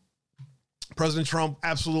ago. President Trump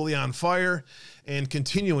absolutely on fire and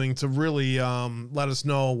continuing to really let us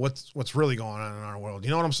know what's really going on in our world.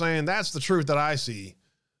 You know what I'm saying? That's the truth that I see.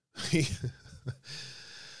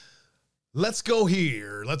 Let's go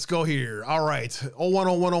here. All right.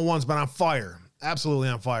 010101's been on fire. Absolutely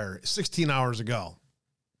on fire. 16 hours ago.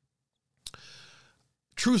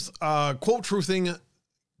 Quote truthing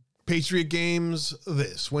Patriot Games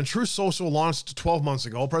this. When Truth Social launched 12 months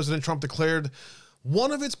ago, President Trump declared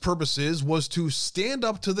one of its purposes was to stand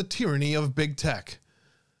up to the tyranny of big tech.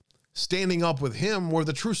 Standing up with him were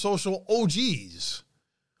the Truth Social OGs,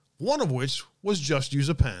 one of which was Just Use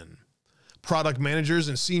a Pen. Product managers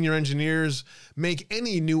and senior engineers make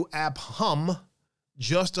any new app hum.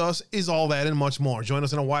 Just Us is all that and much more. Join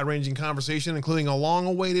us in a wide-ranging conversation, including a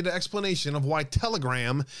long-awaited explanation of why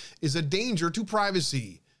Telegram is a danger to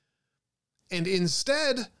privacy. And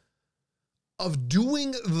instead of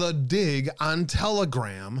doing the dig on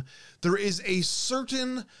Telegram, there is a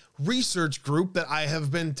certain research group that I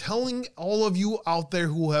have been telling all of you out there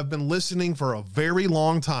who have been listening for a very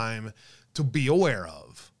long time to be aware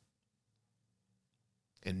of.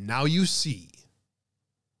 And now you see.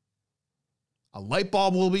 A light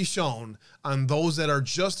bulb will be shown on those that are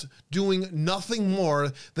just doing nothing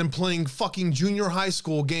more than playing fucking junior high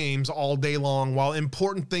school games all day long while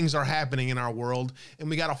important things are happening in our world and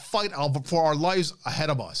we got to fight for our lives ahead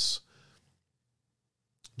of us.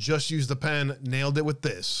 Just Use the Pen nailed it with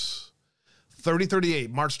this. 3038,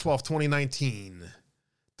 March 12th, 2019.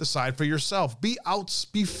 Decide for yourself. Be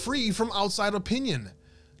free from outside opinion.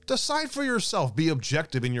 Decide for yourself. Be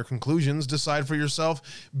objective in your conclusions. Decide for yourself.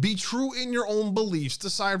 Be true in your own beliefs.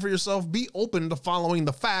 Decide for yourself. Be open to following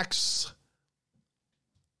the facts.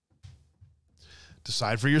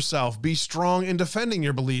 Decide for yourself. Be strong in defending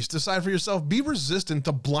your beliefs. Decide for yourself. Be resistant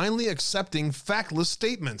to blindly accepting factless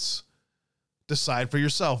statements. Decide for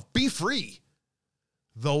yourself. Be free.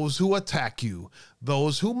 Those who attack you,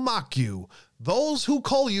 those who mock you, those who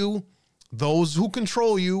call you, those who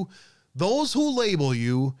control you, those who label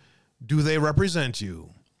you, do they represent you?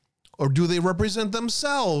 Or do they represent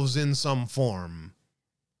themselves in some form?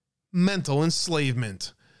 Mental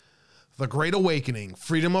enslavement. The Great Awakening,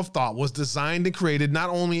 freedom of thought, was designed and created not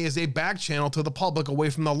only as a back channel to the public away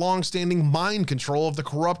from the long-standing mind control of the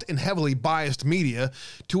corrupt and heavily biased media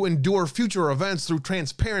to endure future events through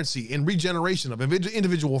transparency and regeneration of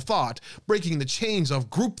individual thought, breaking the chains of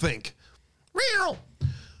groupthink. Real!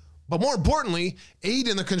 But more importantly, aid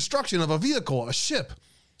in the construction of a vehicle, a ship,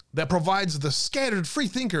 that provides the scattered free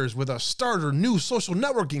thinkers with a starter new social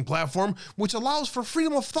networking platform which allows for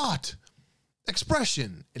freedom of thought,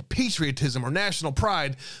 expression, and patriotism or national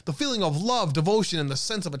pride, the feeling of love, devotion, and the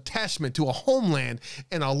sense of attachment to a homeland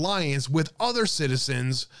and alliance with other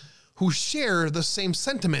citizens who share the same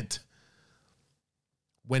sentiment.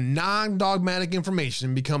 When non-dogmatic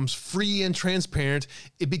information becomes free and transparent,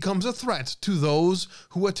 it becomes a threat to those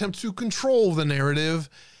who attempt to control the narrative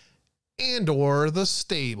and/or the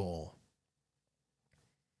stable.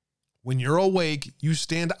 When you're awake, you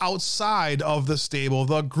stand outside of the stable,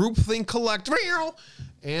 the groupthink collective,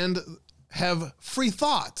 and have free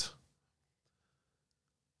thought.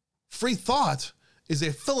 Free thought is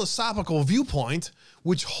a philosophical viewpoint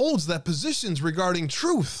which holds that positions regarding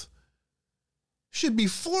truth should be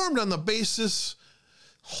formed on the basis.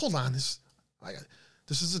 Hold on, this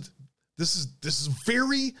is a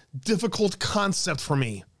very difficult concept for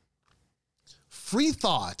me. Free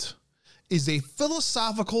thought is a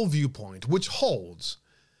philosophical viewpoint which holds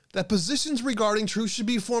that positions regarding truth should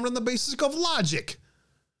be formed on the basis of logic,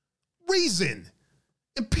 reason,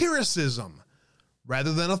 empiricism,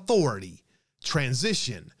 rather than authority,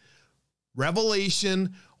 transition,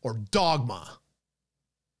 revelation, or dogma.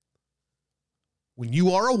 When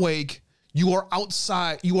you are awake, you are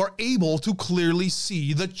outside, you are able to clearly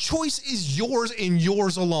see. The choice is yours and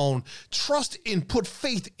yours alone. Trust and put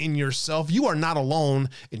faith in yourself. You are not alone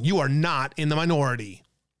and you are not in the minority.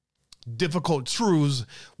 Difficult truths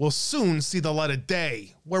will soon see the light of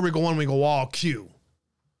day. Where we go on, we go all Q.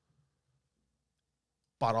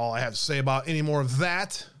 About all I have to say about any more of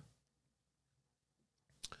that.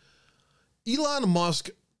 Elon Musk,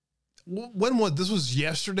 this was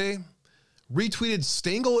yesterday, retweeted,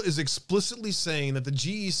 Stengel is explicitly saying that the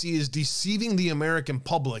GEC is deceiving the American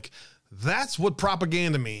public. That's what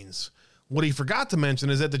propaganda means. What he forgot to mention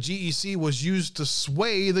is that the GEC was used to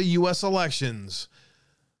sway the U.S. elections.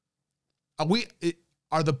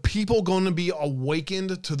 Are the people going to be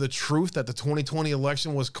awakened to the truth that the 2020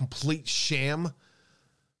 election was complete sham?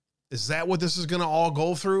 Is that what this is going to all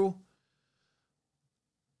go through?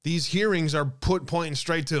 These hearings are pointing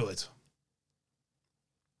straight to it.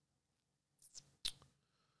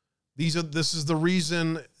 These are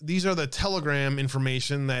the Telegram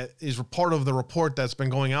information that is part of the report that's been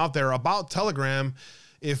going out there about Telegram.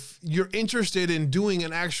 If you're interested in doing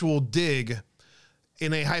an actual dig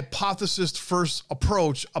in a hypothesis first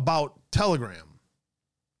approach about Telegram,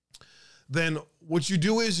 then what you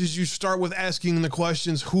do is you start with asking the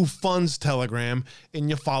questions, who funds Telegram, and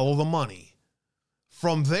you follow the money.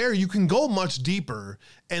 From there, you can go much deeper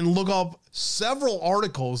and look up several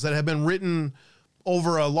articles that have been written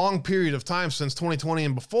over a long period of time since 2020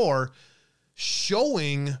 and before,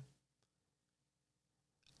 showing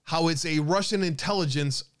how it's a Russian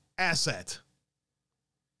intelligence asset,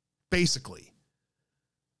 basically.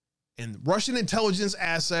 And Russian intelligence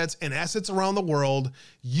assets and assets around the world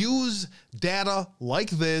use data like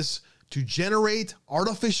this to generate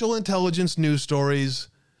artificial intelligence news stories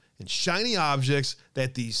and shiny objects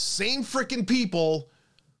that these same freaking people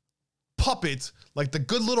puppet like the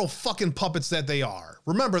good little fucking puppets that they are.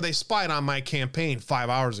 Remember, they spied on my campaign 5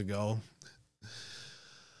 hours ago.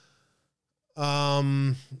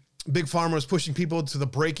 Big Pharma is pushing people to the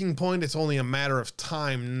breaking point. It's only a matter of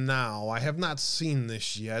time now. I have not seen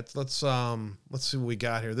this yet. Let's see what we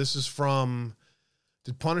got here. This is from,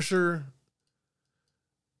 did Punisher?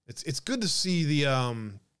 It's good to see the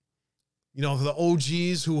the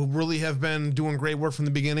OGs who really have been doing great work from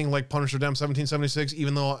the beginning, like Punisher Dem 1776,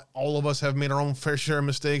 even though all of us have made our own fair share of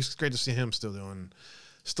mistakes. It's great to see him still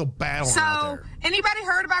battling out there. So, anybody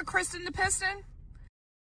heard about Kristen the Piston?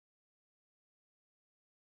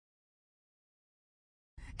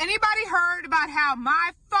 Anybody heard about how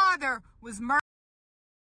my father was murdered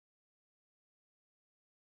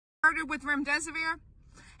with remdesivir?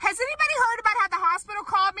 Has anybody heard about how the hospital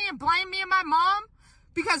called me and blamed me and my mom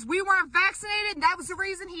because we weren't vaccinated and that was the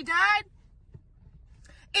reason he died?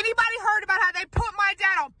 Anybody heard about how they put my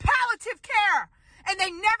dad on palliative care and they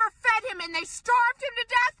never fed him and they starved him to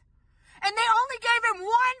death? And they only gave him 1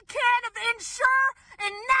 can of Ensure in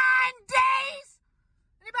 9 days?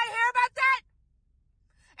 Anybody hear about that?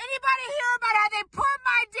 Anybody hear about how they put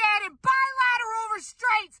my dad in bilateral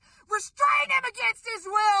restraints, restrained him against his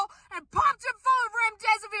will, and pumped him full of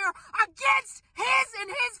remdesivir against his and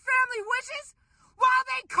his family wishes? While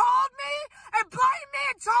they called me and blamed me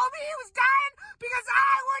and told me he was dying because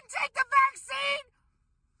I wouldn't take the vaccine?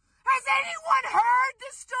 Has anyone heard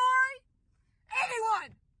this story?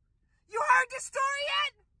 Anyone? You heard this story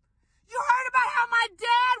yet? You heard about how my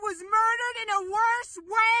dad was murdered in a worse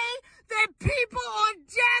way than people on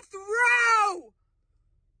death row?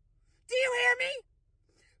 Do you hear me?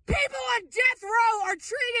 People on death row are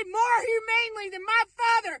treated more humanely than my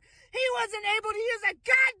father. He wasn't able to use a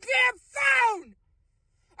goddamn phone.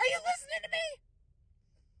 Are you listening to me?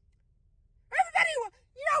 Everybody,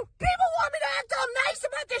 people want me to act all nice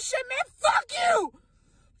about this shit, man. Fuck you.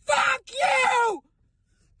 Fuck you.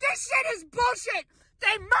 This shit is bullshit.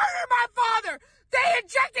 They murdered my father. They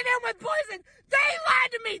injected him with poison. They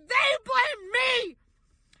lied to me. They blamed me.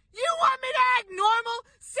 You want me to act normal?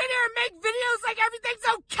 Sit here and make videos like everything's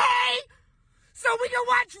okay? So we can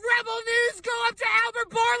watch Rebel News go up to Albert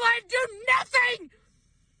Bourla and do nothing?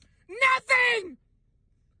 Nothing!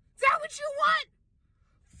 Is that what you want?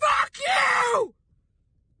 Fuck you!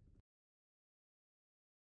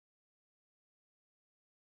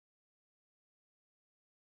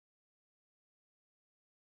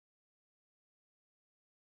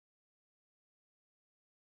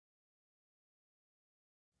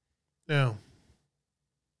 Yeah.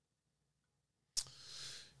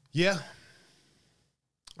 Yeah.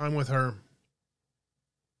 I'm with her.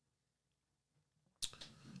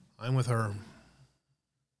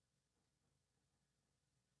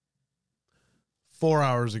 4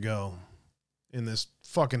 hours ago in this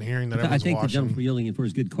fucking hearing that everyone's I thank the gentleman watching. for yielding and for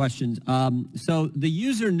his good questions. So the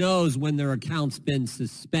user knows when their account's been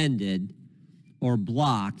suspended or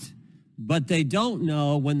blocked, but they don't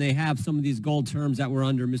know when they have some of these gold terms that were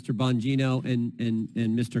under Mr. Bongino and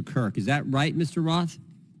Mr. Kirk. Is that right, Mr. Roth?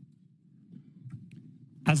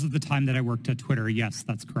 As of the time that I worked at Twitter, yes,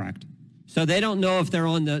 that's correct. So they don't know if they're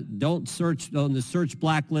on the search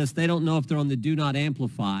blacklist. They don't know if they're on the do not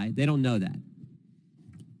amplify. They don't know that.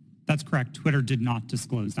 That's correct. Twitter did not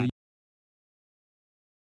disclose that.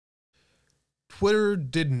 Twitter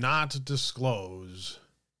did not disclose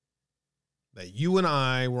that you and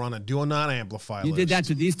I were on a do not amplify list. You did that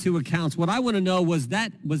to these two accounts. What I want to know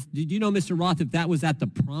did you know, Mr. Roth, if that was at the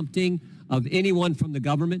prompting of anyone from the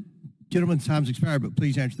government? Gentleman's time's expired, but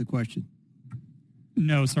please answer the question.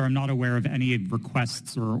 No, sir, I'm not aware of any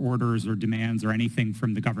requests or orders or demands or anything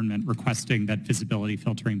from the government requesting that visibility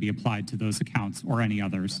filtering be applied to those accounts or any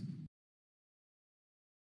others.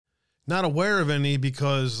 Not aware of any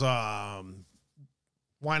because why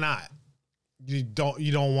not? You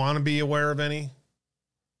don't want to be aware of any?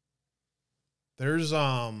 There's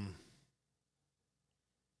a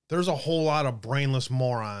whole lot of brainless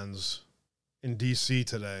morons in DC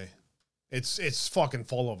today. It's fucking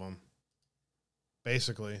full of them.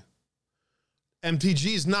 Basically.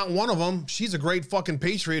 MTG's not one of them. She's a great fucking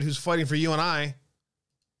patriot who's fighting for you and I.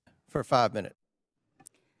 For 5 minutes.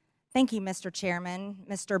 Thank you, Mr. Chairman,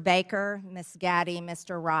 Mr. Baker, Ms. Gaddy,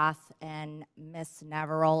 Mr. Roth, and Ms.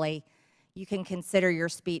 Navaroli. You can consider your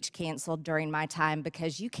speech canceled during my time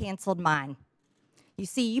because you canceled mine. You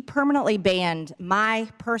see, you permanently banned my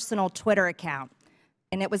personal Twitter account,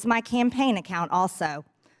 and it was my campaign account also.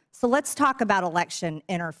 So let's talk about election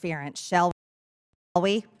interference, shall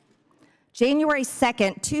we? January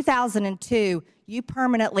 2nd, 2002, you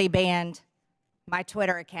permanently banned my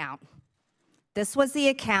Twitter account. This was the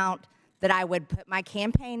account that I would put my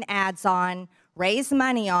campaign ads on, raise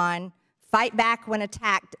money on, fight back when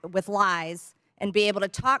attacked with lies, and be able to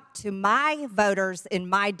talk to my voters in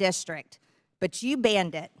my district. But you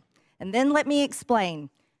banned it. And then let me explain.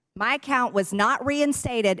 My account was not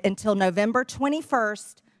reinstated until November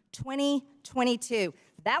 21st, 2022.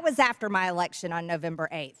 That was after my election on November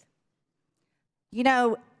 8th. You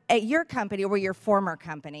know, at your company or your former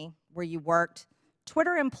company where you worked,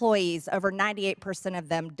 Twitter employees, over 98% of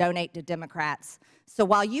them donate to Democrats. So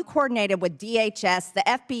while you coordinated with DHS, the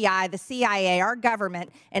FBI, the CIA, our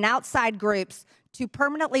government, and outside groups to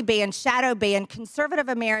permanently shadow ban conservative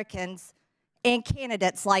Americans and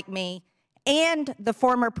candidates like me and the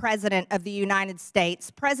former president of the United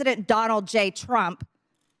States, President Donald J. Trump,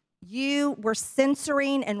 you were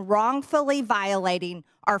censoring and wrongfully violating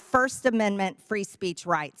our First Amendment free speech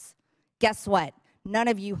rights. Guess what? None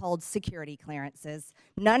of you hold security clearances.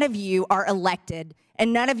 None of you are elected,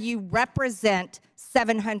 and none of you represent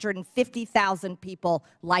 750,000 people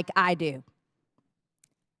like I do.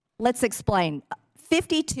 Let's explain.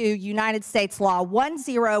 52 United States Law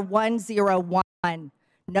 10101.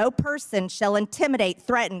 No person shall intimidate,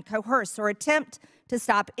 threaten, coerce, or attempt to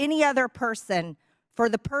stop any other person for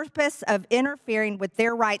the purpose of interfering with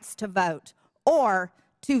their rights to vote or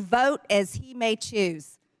to vote as he may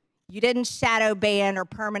choose. You didn't shadow ban or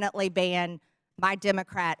permanently ban my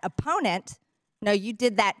Democrat opponent. No, you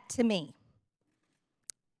did that to me.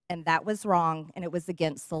 And that was wrong, and it was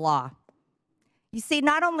against the law. You see,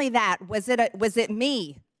 not only that, was it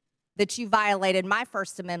me that you violated my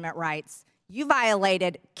First Amendment rights? You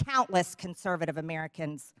violated countless conservative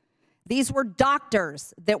Americans. These were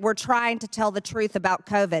doctors that were trying to tell the truth about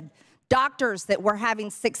COVID, doctors that were having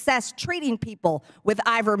success treating people with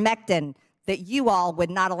ivermectin that you all would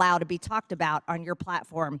not allow to be talked about on your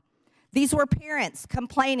platform. These were parents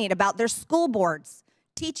complaining about their school boards,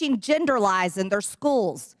 teaching gender lies in their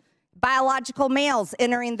schools, biological males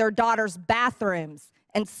entering their daughters' bathrooms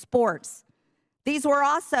and sports. These were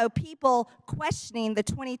also people questioning the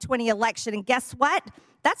 2020 election, and guess what?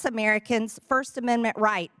 That's Americans' First Amendment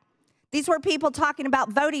right. These were people talking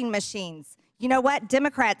about voting machines. You know what?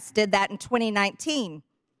 Democrats did that in 2019,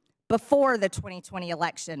 before the 2020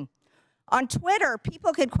 election. On Twitter,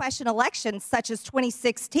 people could question elections such as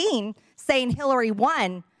 2016, saying Hillary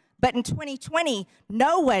won, but in 2020,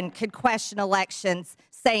 no one could question elections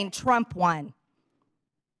saying Trump won.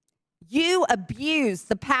 You abuse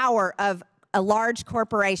the power of a large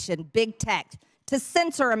corporation, big tech, to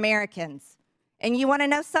censor Americans. And you want to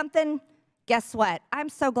know something? guess what? I'm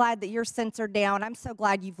so glad that you're censored down. I'm so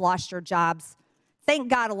glad you've lost your jobs. Thank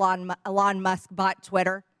God Elon Musk bought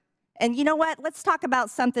Twitter. And you know what? Let's talk about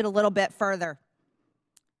something a little bit further.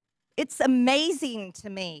 It's amazing to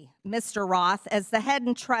me, Mr. Roth, as the head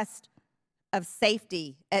and trust of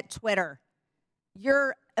safety at Twitter,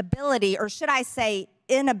 your ability, or should I say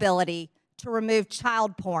inability, to remove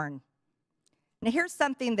child porn. Now, here's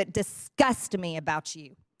something that disgusts me about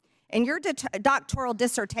you. In your doctoral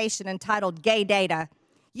dissertation entitled Gay Data,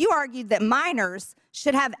 you argued that minors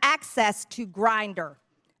should have access to Grindr,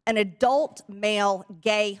 an adult male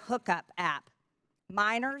gay hookup app.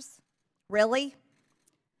 Minors? Really?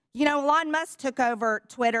 You know, Elon Musk took over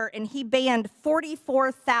Twitter and he banned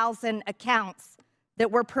 44,000 accounts that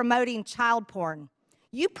were promoting child porn.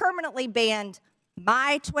 You permanently banned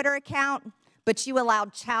my Twitter account, but you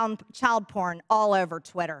allowed child porn all over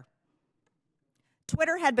Twitter.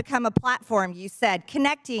 Twitter had become a platform, you said,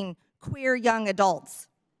 connecting queer young adults.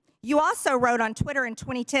 You also wrote on Twitter in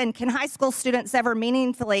 2010, can high school students ever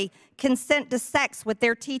meaningfully consent to sex with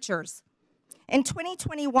their teachers? In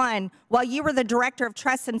 2021, while you were the director of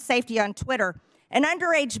trust and safety on Twitter, an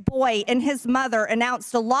underage boy and his mother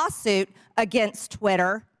announced a lawsuit against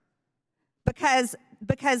Twitter because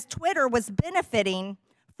Twitter was benefiting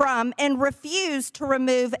from and refused to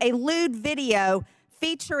remove a lewd video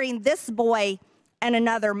featuring this boy and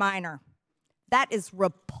another minor. That is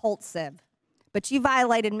repulsive. But you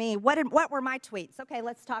violated me. What were my tweets? Okay,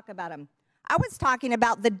 let's talk about them. I was talking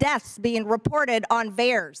about the deaths being reported on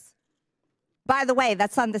VAERS. By the way,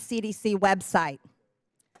 that's on the CDC website.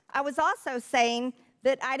 I was also saying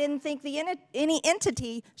that I didn't think any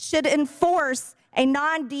entity should enforce a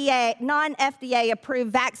non-FDA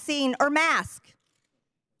approved vaccine or mask.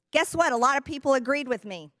 Guess what? A lot of people agreed with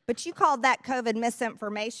me, but you called that COVID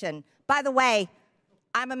misinformation. By the way,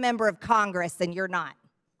 I'm a member of Congress and you're not.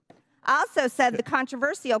 I also said the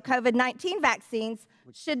controversial COVID-19 vaccines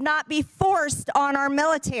should not be forced on our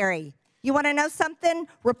military. You want to know something?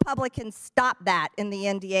 Republicans stopped that in the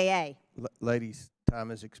NDAA. Ladies, time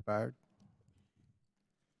has expired.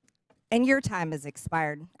 And your time has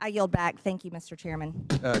expired. I yield back. Thank you, Mr. Chairman.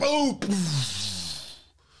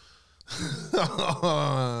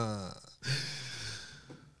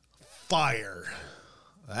 Fire.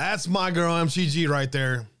 That's my girl, MCG, right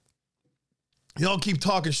there. Y'all keep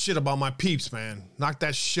talking shit about my peeps, man. Knock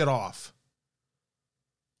that shit off.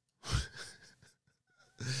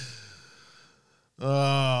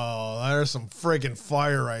 Oh, there's some freaking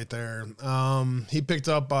fire right there. He picked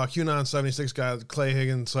up QAnon 76 guy, Clay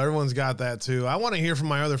Higgins, so everyone's got that too. I want to hear from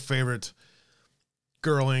my other favorite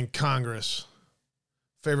girl in Congress.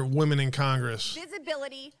 Favorite women in Congress.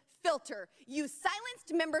 Visibility filter. You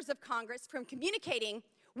silenced members of Congress from communicating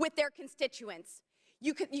with their constituents.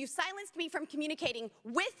 You silenced me from communicating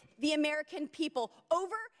with the American people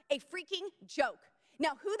over a freaking joke.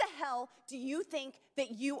 Now, who the hell do you think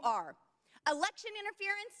that you are? Election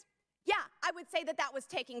interference? Yeah, I would say that that was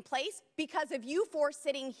taking place because of you four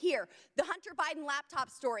sitting here. The Hunter Biden laptop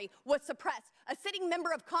story was suppressed. A sitting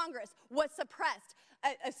member of Congress was suppressed.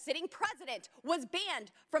 A sitting president was banned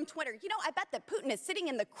from Twitter. You know, I bet that Putin is sitting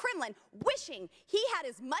in the Kremlin wishing he had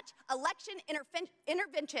as much election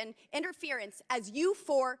interference as you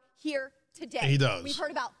four here today. He does. We've heard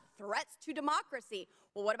about threats to democracy.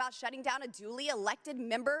 Well, what about shutting down a duly elected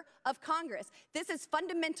member of Congress? This is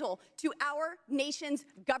fundamental to our nation's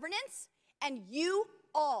governance, and you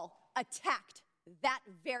all attacked that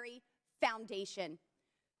very foundation.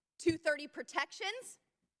 230 protections?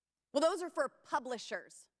 Well, those are for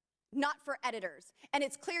publishers, not for editors. And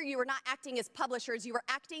it's clear you were not acting as publishers, you were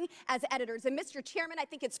acting as editors. And Mr. Chairman, I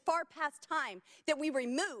think it's far past time that we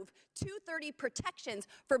remove 230 protections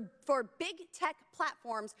for big tech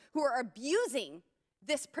platforms who are abusing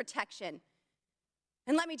this protection.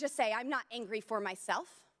 And let me just say, I'm not angry for myself.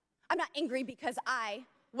 I'm not angry because I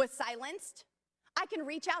was silenced. I can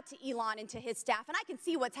reach out to Elon and to his staff, and I can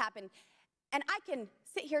see what's happened. And I can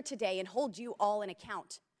sit here today and hold you all in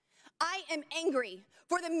account. I am angry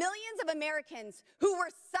for the millions of Americans who were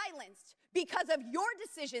silenced because of your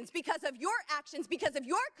decisions, because of your actions, because of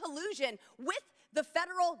your collusion with the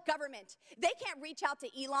federal government. They can't reach out to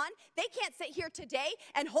Elon. They can't sit here today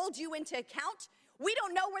and hold you into account. We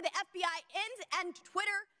don't know where the FBI ends and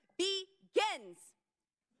Twitter begins.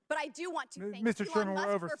 But I do want to thank Mr. Elon Chairman, Musk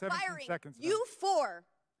we're over for 17 firing seconds now. you four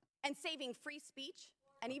and saving free speech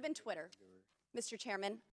and even Twitter. Mr.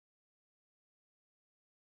 Chairman.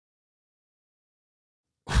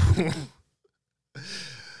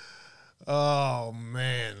 Oh,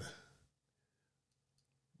 man.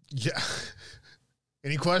 Yeah.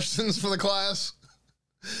 Any questions for the class?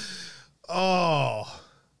 Oh.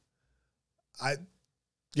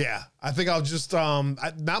 Yeah, I think I'll just,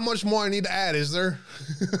 not much more I need to add, is there?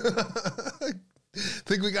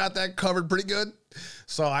 Think we got that covered pretty good.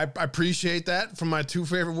 So I appreciate that from my two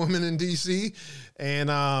favorite women in DC.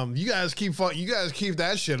 And you guys keep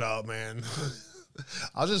that shit up, man.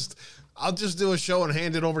 I'll just do a show and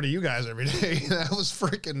hand it over to you guys every day. That was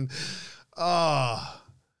freaking,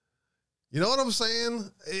 you know what I'm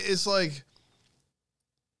saying? It's like,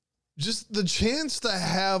 just the chance to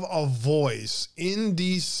have a voice in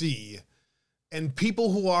DC and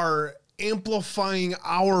people who are amplifying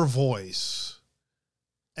our voice.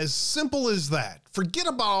 As simple as that. Forget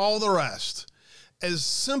about all the rest. As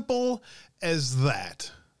simple as that.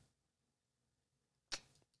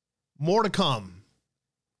 More to come.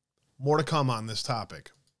 More to come on this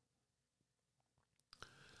topic.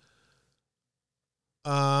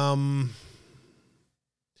 Captain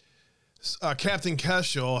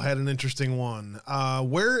Keschel had an interesting one.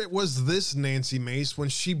 Where was this Nancy Mace when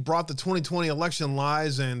she brought the 2020 election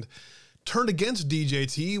lies and turned against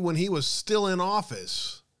DJT when he was still in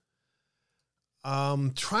office?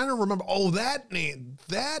 Trying to remember. Oh, that.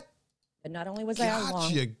 And not only was I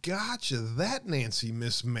along. Gotcha. That Nancy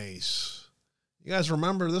Miss Mace. You guys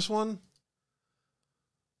remember this one?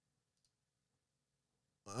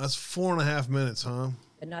 That's 4.5 minutes, huh?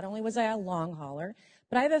 And not only was I a long hauler,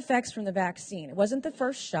 but I have effects from the vaccine. It wasn't the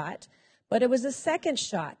first shot, but it was the second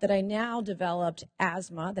shot that I now developed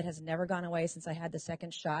asthma that has never gone away since I had the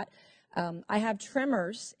second shot. I have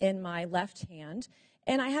tremors in my left hand,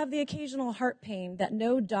 and I have the occasional heart pain that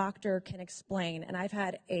no doctor can explain, and I've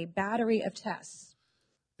had a battery of tests.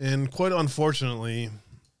 And quite unfortunately,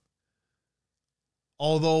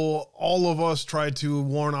 although all of us try to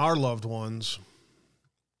warn our loved ones,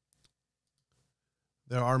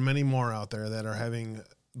 there are many more out there that are having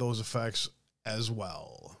those effects as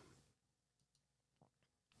well.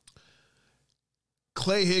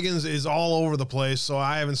 Clay Higgins is all over the place, so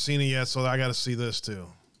I haven't seen it yet, so I got to see this too.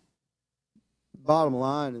 Bottom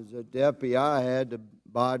line is that the FBI had the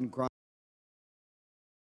Biden crime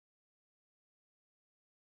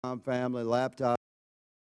family laptop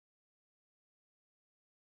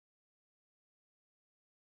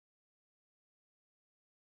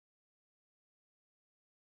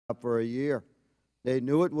for a year. They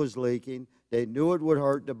knew it was leaking. They knew it would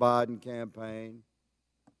hurt the Biden campaign.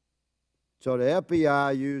 So the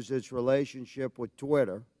FBI used its relationship with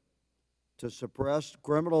Twitter to suppress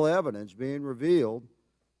criminal evidence being revealed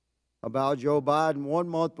about Joe Biden 1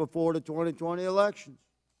 month before the 2020 elections.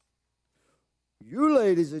 You,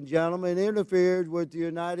 ladies and gentlemen, interfered with the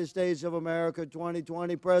United States of America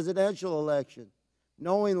 2020 presidential election,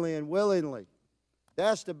 knowingly and willingly.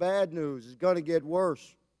 That's the bad news. It's going to get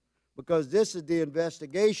worse, because this is the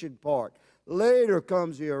investigation part. Later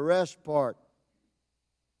comes the arrest part.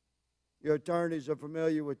 Your attorneys are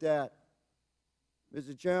familiar with that.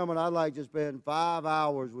 Mr. Chairman, I'd like to spend 5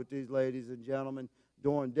 hours with these ladies and gentlemen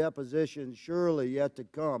doing depositions surely yet to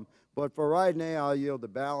come. But for right now, I'll yield the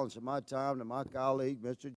balance of my time to my colleague,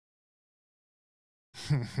 Mr.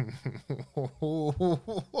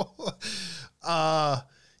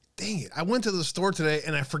 Dang it. I went to the store today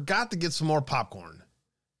and I forgot to get some more popcorn.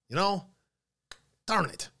 You know, darn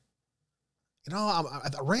it. You know, I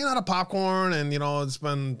ran out of popcorn, and, you know, it's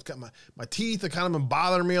been, my teeth have kind of been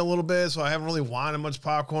bothering me a little bit, so I haven't really wanted much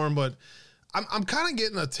popcorn, but I'm kind of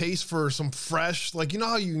getting a taste for some fresh, like, you know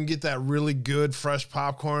how you can get that really good fresh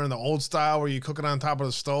popcorn, the old style where you cook it on top of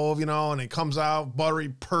the stove, you know, and it comes out buttery,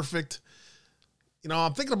 perfect. You know,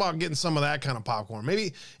 I'm thinking about getting some of that kind of popcorn.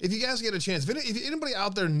 Maybe if you guys get a chance, if anybody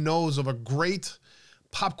out there knows of a great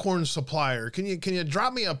popcorn supplier, can you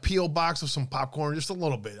drop me a P.O. box of some popcorn, just a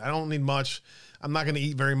little bit? I don't need much. I'm not going to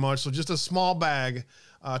eat very much, so just a small bag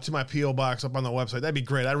to my P.O. box up on the website. That'd be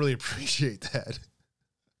great. I really appreciate that.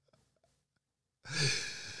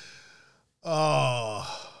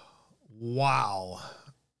 Oh, wow.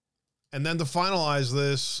 And then to finalize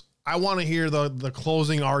this, I want to hear the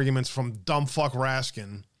closing arguments from Dumbfuck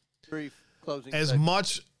Raskin. Brief closing As segment.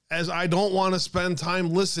 much as I don't want to spend time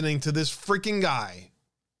listening to this freaking guy,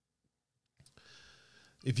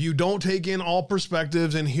 if you don't take in all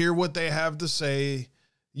perspectives and hear what they have to say,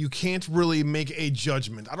 you can't really make a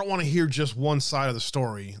judgment. I don't want to hear just one side of the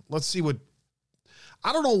story. Let's see what...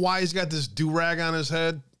 I don't know why he's got this do-rag on his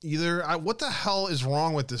head either. What the hell is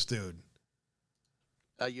wrong with this dude?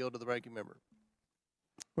 I yield to the ranking member.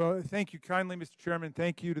 Well, thank you kindly, Mr. Chairman.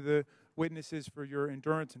 Thank you to the witnesses for your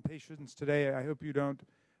endurance and patience today. I hope you don't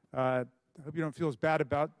feel as bad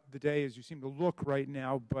about the day as you seem to look right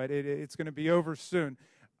now, but it's going to be over soon.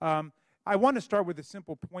 I want to start with a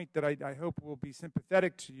simple point that I hope will be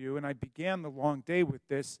sympathetic to you, and I began the long day with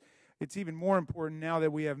this. it's even more important now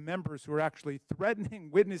that we have members who are actually threatening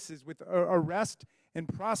witnesses with arrest and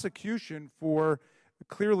prosecution for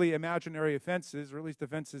clearly imaginary offenses, or at least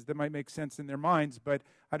offenses that might make sense in their minds, but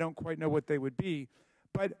I don't quite know what they would be.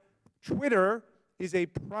 But Twitter is a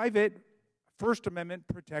private First Amendment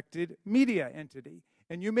protected media entity.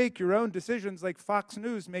 And you make your own decisions like Fox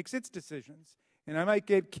News makes its decisions. And I might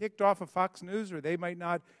get kicked off of Fox News, or they might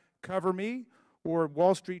not cover me, or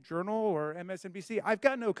Wall Street Journal or MSNBC. I've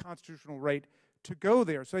got no constitutional right to go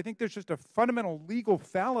there. So I think there's just a fundamental legal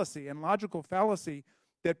fallacy and logical fallacy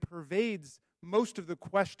that pervades most of the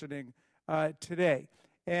questioning today.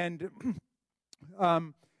 And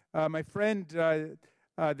my friend,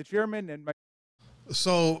 the chairman, and my...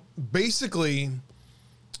 So basically,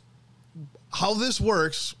 how this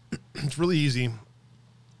works, it's really easy.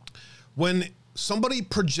 When somebody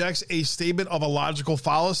projects a statement of a logical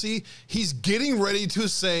fallacy, he's getting ready to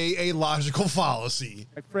say a logical fallacy.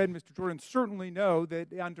 My friend, Mr. Jordan, certainly know that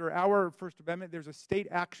under our First Amendment, there's a state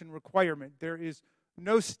action requirement. There is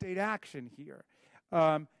no state action here.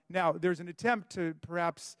 Now, there's an attempt to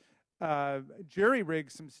perhaps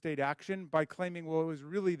jerry-rig some state action by claiming, well, it was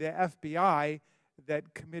really the FBI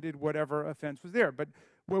that committed whatever offense was there. But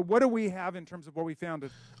what do we have in terms of what we found?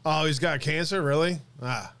 Oh, he's got cancer, really?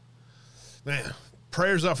 Ah, man,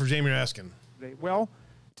 prayers up for Jamie Raskin. Well,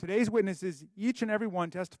 today's witnesses, each and every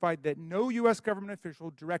one, testified that no U.S. government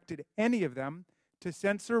official directed any of them to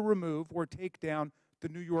censor, remove, or take down the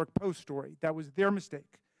New York Post story. That was their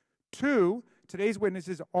mistake. 2, today's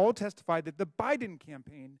witnesses all testified that the Biden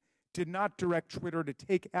campaign did not direct Twitter to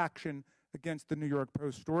take action against the New York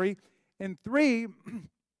Post story. And 3,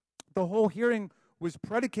 the whole hearing was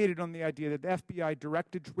predicated on the idea that the FBI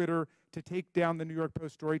directed Twitter to take down the New York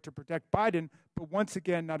Post story to protect Biden, but once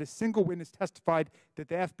again, not a single witness testified that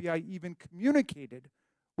the FBI even communicated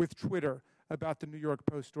with Twitter about the New York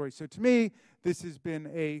Post story. So to me, this has been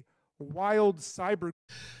a wild cyber...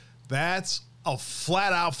 That's a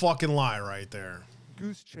flat-out fucking lie right there.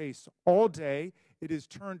 Goose chase all day. It has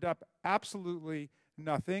turned up absolutely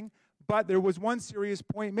nothing. But there was one serious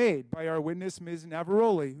point made by our witness, Ms.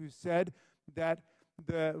 Navaroli, who said that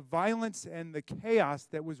the violence and the chaos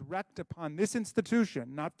that was wreaked upon this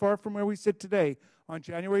institution, not far from where we sit today, on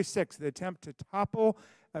January 6th, the attempt to topple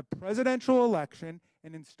a presidential election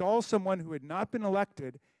and install someone who had not been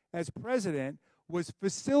elected as president, was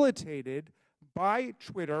facilitated by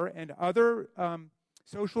Twitter and other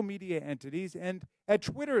social media entities. And at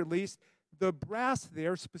Twitter, at least, the brass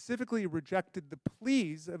there specifically rejected the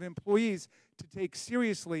pleas of employees to take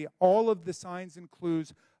seriously all of the signs and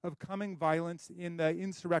clues of coming violence in the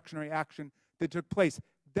insurrectionary action that took place.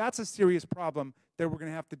 That's a serious problem that we're going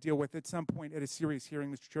to have to deal with at some point at a serious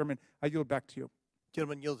hearing, Mr. Chairman. I yield back to you.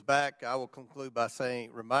 Gentleman yields back. I will conclude by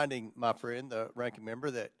reminding my friend, the ranking member,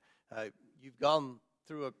 that you've gone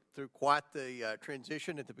through quite the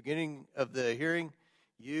transition at the beginning of the hearing.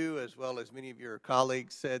 You, as well as many of your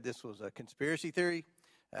colleagues, said this was a conspiracy theory.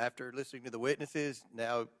 After listening to the witnesses,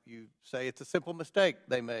 now you say it's a simple mistake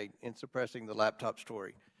they made in suppressing the laptop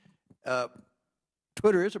story.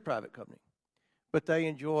 Twitter is a private company, but they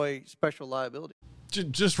enjoy special liability.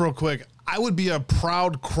 Just real quick, I would be a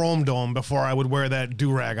proud Chrome Dome before I would wear that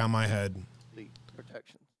do-rag on my head.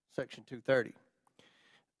 Protection, Section 230.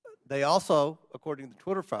 They also, according to the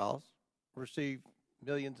Twitter files, receive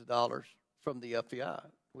millions of dollars from the FBI,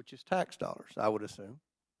 which is tax dollars, I would assume.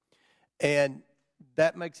 And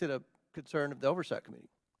that makes it a concern of the Oversight Committee.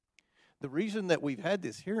 The reason that we've had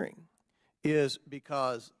this hearing is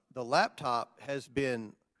because the laptop has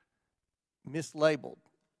been mislabeled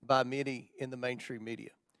by many in the mainstream media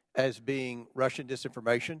as being Russian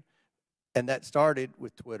disinformation, and that started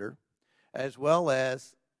with Twitter, as well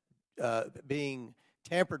as being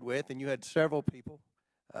tampered with, and you had several people,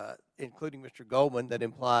 including Mr. Goldman, that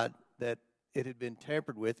implied that it had been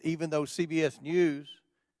tampered with, even though CBS News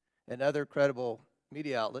and other credible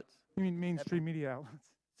media outlets. You mean mainstream media outlets?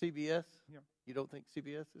 CBS? Yeah. You don't think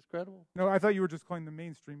CBS is credible? No, I thought you were just calling them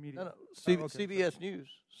mainstream media. No. Okay. CBS News.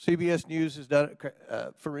 CBS News has done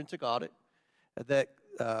a forensic audit that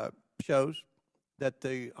shows that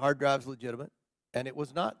the hard drive is legitimate and it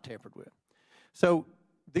was not tampered with. So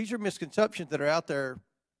these are misconceptions that are out there,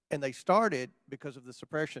 and they started because of the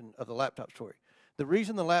suppression of the laptop story. The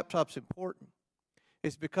reason the laptop's important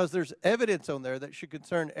is because there's evidence on there that should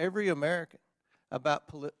concern every American about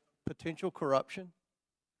potential corruption,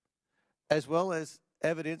 as well as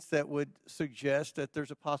evidence that would suggest that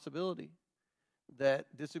there's a possibility that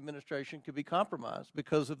this administration could be compromised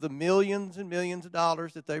because of the millions and millions of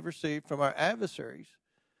dollars that they've received from our adversaries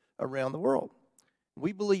around the world.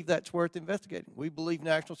 We believe that's worth investigating. We believe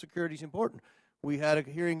national security is important. We had a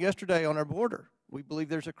hearing yesterday on our border. We believe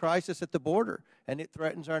there's a crisis at the border, and it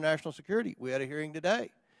threatens our national security. We had a hearing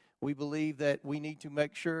today. We believe that we need to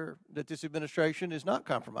make sure that this administration is not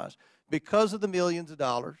compromised because of the millions of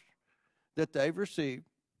dollars that they've received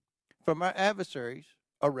from our adversaries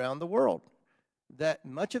around the world. That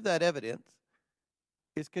much of that evidence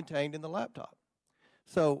is contained in the laptop.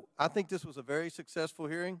 So I think this was a very successful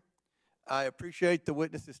hearing. I appreciate the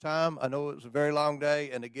witnesses' time. I know it was a very long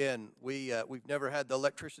day, and again, we've never had the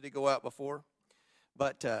electricity go out before.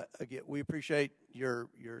 But again, we appreciate your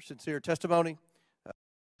sincere testimony.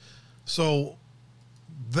 So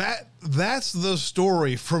that's the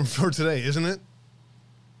story for today, isn't it?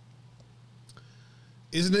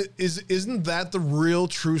 Isn't that the real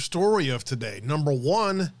true story of today? Number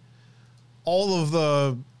one, all of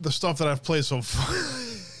the stuff that I've played so far.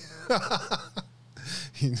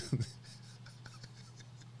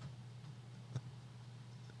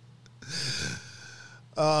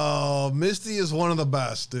 Oh, Misty is one of the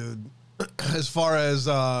best, dude. As far as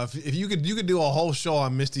if you could do a whole show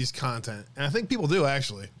on Misty's content, and I think people do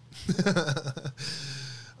actually.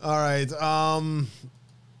 All right,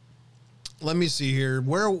 let me see here.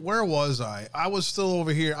 Where was I? I was still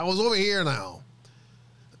over here. I was over here now.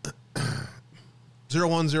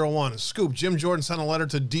 0101 Scoop. Jim Jordan sent a letter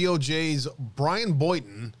to DOJ's Brian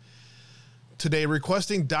Boynton today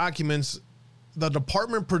requesting documents the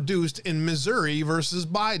department produced in Missouri versus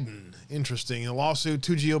Biden. Interesting. A lawsuit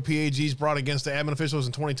 2 GOP AGs brought against the admin officials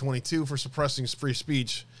in 2022 for suppressing free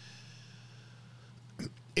speech.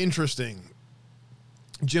 Interesting.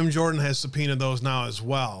 Jim Jordan has subpoenaed those now as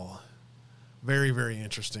well. Very, very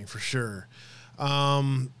interesting for sure.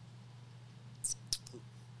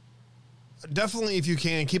 Definitely, if you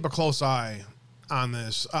can, keep a close eye on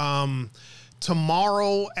this.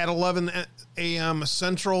 Tomorrow at 11 a.m.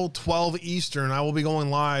 Central, 12 Eastern, I will be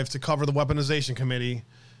going live to cover the Weaponization Committee.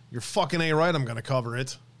 You're fucking A right, I'm going to cover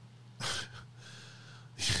it.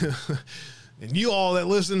 And you all that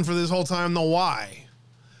listen for this whole time know why.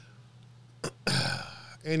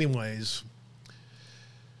 Anyways,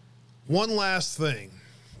 one last thing.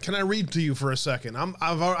 Can I read to you for a second?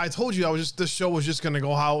 I told you this show was just going to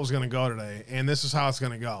go how it was going to go today, and this is how it's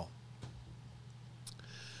going to go.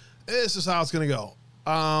 This is how it's going to go.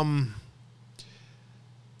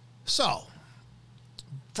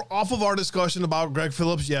 Off of our discussion about Greg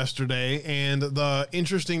Phillips yesterday and the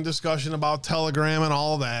interesting discussion about Telegram and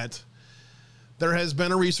all that, there has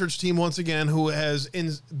been a research team once again who has,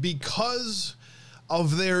 because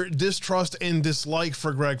of their distrust and dislike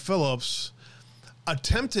for Greg Phillips,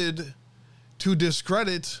 attempted to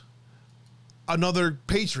discredit another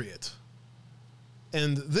patriot.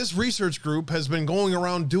 And this research group has been going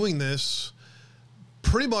around doing this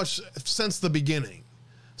pretty much since the beginning.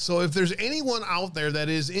 So if there's anyone out there that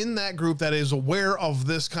is in that group that is aware of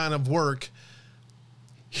this kind of work,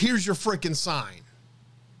 here's your freaking sign.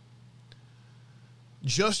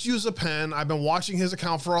 Just use a pen. I've been watching his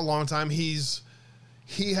account for a long time.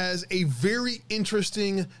 He has a very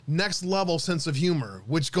interesting next level sense of humor,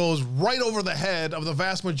 which goes right over the head of the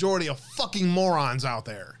vast majority of fucking morons out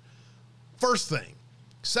there. First thing.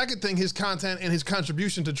 Second thing, his content and his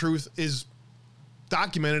contribution to truth is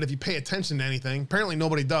documented if you pay attention to anything. Apparently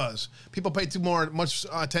nobody does. People pay much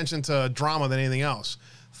attention to drama than anything else.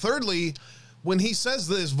 Thirdly, when he says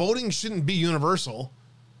this, voting shouldn't be universal.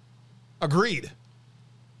 Agreed.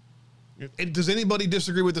 Does anybody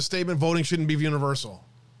disagree with the statement voting shouldn't be universal?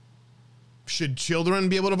 Should children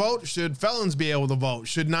be able to vote? Should felons be able to vote?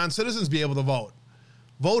 Should non-citizens be able to vote?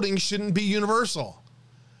 Voting shouldn't be universal.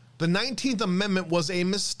 The 19th Amendment was a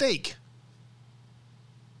mistake.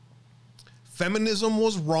 Feminism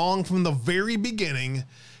was wrong from the very beginning,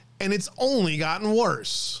 and it's only gotten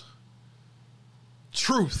worse.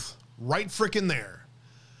 Truth, right frickin' there.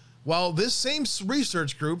 Well, this same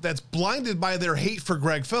research group that's blinded by their hate for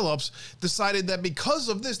Greg Phillips decided that because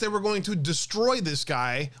of this, they were going to destroy this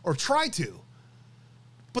guy, or try to.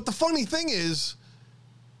 But the funny thing is,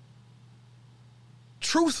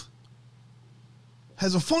 truth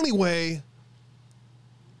has a funny way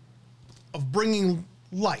of bringing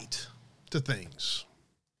light to things.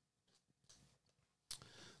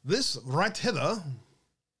 This right hither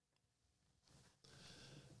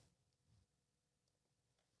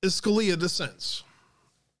is Scalia dissents.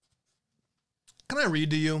 Can I read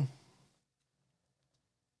to you?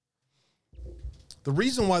 The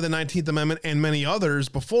reason why the 19th Amendment and many others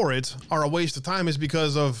before it are a waste of time is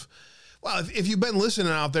because of Well, if you've been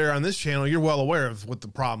listening out there on this channel, you're well aware of what the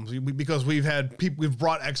problems, because we've had people, we've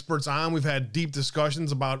brought experts on, we've had deep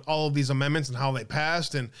discussions about all of these amendments and how they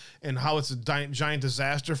passed and how it's a giant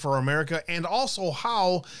disaster for America, and also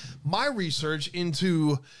how my research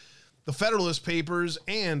into the Federalist Papers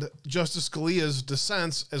and Justice Scalia's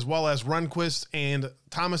dissents, as well as Rehnquist and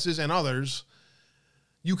Thomas's and others,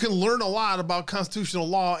 you can learn a lot about constitutional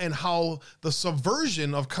law and how the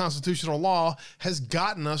subversion of constitutional law has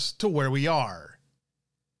gotten us to where we are.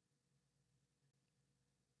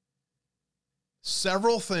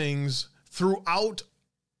 Several things throughout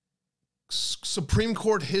Supreme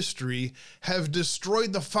Court history have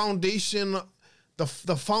destroyed the foundation, the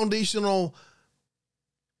foundational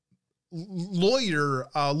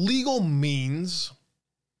legal means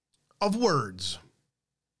of words,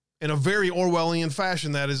 in a very Orwellian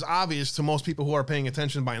fashion that is obvious to most people who are paying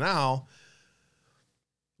attention by now.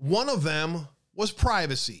 One of them was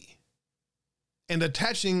privacy and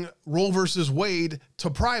attaching Roe versus Wade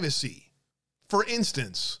to privacy, for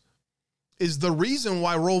instance, is the reason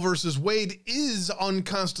why Roe versus Wade is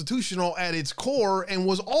unconstitutional at its core and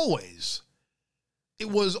was always.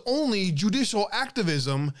 It was only judicial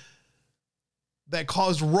activism that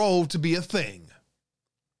caused Roe to be a thing.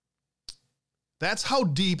 That's how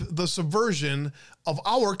deep the subversion of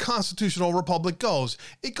our constitutional republic goes.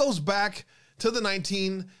 It goes back to the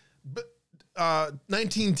 19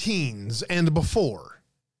 teens and before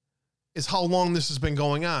is how long this has been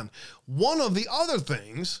going on. One of the other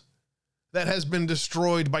things that has been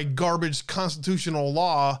destroyed by garbage constitutional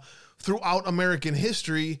law throughout American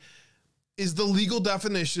history is the legal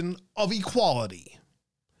definition of equality.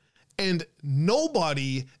 And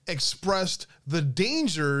nobody expressed the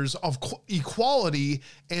dangers of equality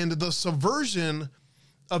and the subversion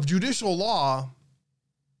of judicial law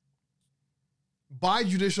by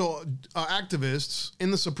judicial activists in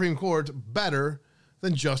the Supreme Court better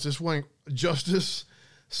than Justice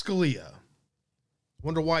Scalia.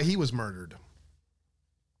 Wonder why he was murdered.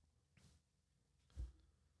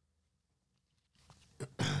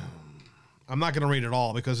 I'm not going to read it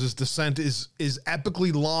all because his dissent is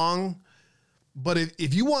epically long. But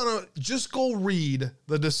if you want to just go read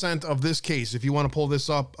the dissent of this case, if you want to pull this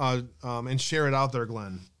up and share it out there,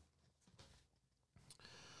 Glenn.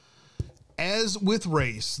 As with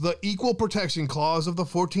race, the Equal Protection Clause of the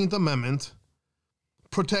 14th Amendment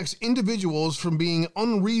protects individuals from being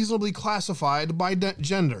unreasonably classified by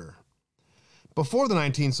gender. Before the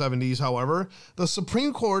 1970s, however, the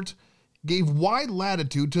Supreme Court gave wide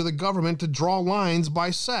latitude to the government to draw lines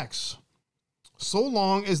by sex, so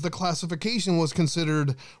long as the classification was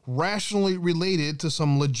considered rationally related to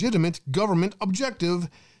some legitimate government objective,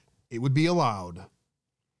 it would be allowed.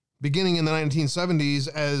 Beginning in the 1970s,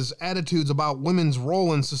 as attitudes about women's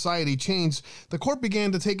role in society changed, the court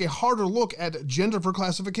began to take a harder look at gender for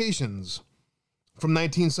classifications. From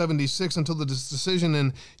 1976 until the decision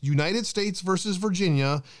in United States versus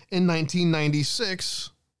Virginia in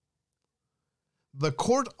 1996, the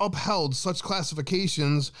court upheld such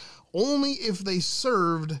classifications only if they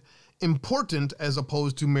served important, as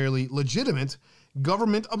opposed to merely legitimate,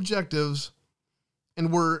 government objectives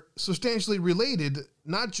and were substantially related,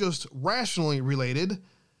 not just rationally related,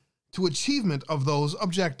 to achievement of those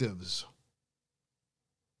objectives.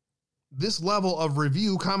 This level of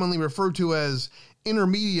review, commonly referred to as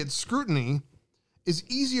intermediate scrutiny, is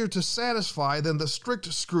easier to satisfy than the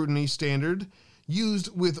strict scrutiny standard used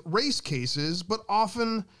with race cases, but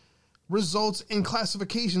often results in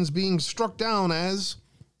classifications being struck down as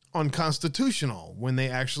unconstitutional when they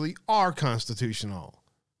actually are constitutional.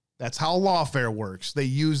 That's how lawfare works. They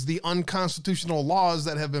use the unconstitutional laws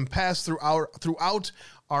that have been passed throughout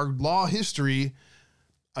our law history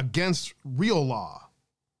against real law.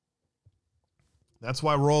 That's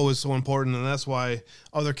why Roe is so important, and that's why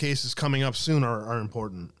other cases coming up soon are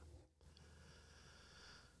important.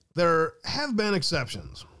 There have been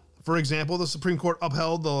exceptions. For example, the Supreme Court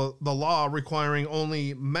upheld the law requiring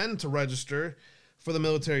only men to register for the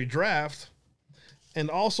military draft, and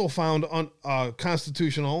also found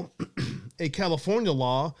unconstitutional a California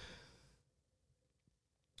law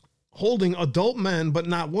holding adult men but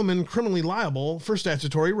not women criminally liable for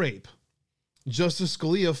statutory rape. Justice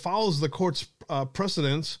Scalia follows the court's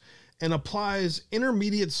precedents and applies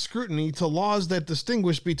intermediate scrutiny to laws that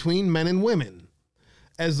distinguish between men and women.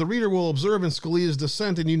 As the reader will observe in Scalia's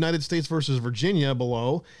dissent in United States versus Virginia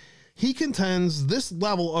below, he contends this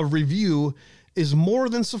level of review is more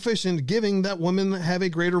than sufficient, given that women have a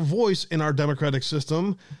greater voice in our democratic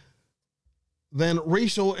system than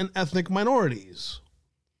racial and ethnic minorities.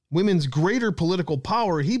 Women's greater political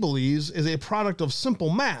power, he believes, is a product of simple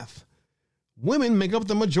math. women make up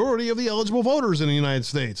the majority of the eligible voters in the United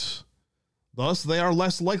States. Thus, they are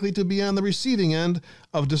less likely to be on the receiving end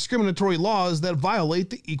of discriminatory laws that violate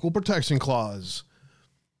the Equal Protection Clause.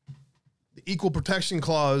 The Equal Protection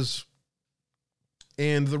Clause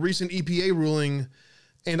and the recent EPA ruling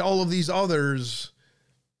and all of these others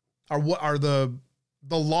are what are the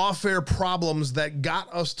lawfare problems that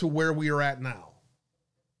got us to where we are at now.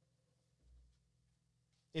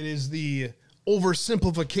 It is the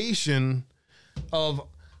oversimplification of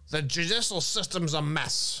the judicial system's a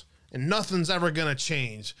mess and nothing's ever going to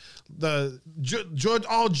change.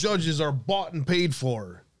 All judges are bought and paid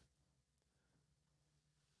for.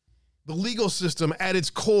 The legal system at its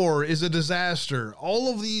core is a disaster. All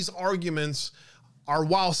of these arguments are,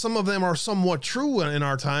 while some of them are somewhat true in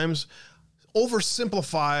our times,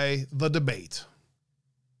 oversimplify the debate.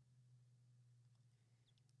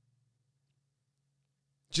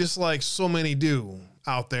 Just like so many do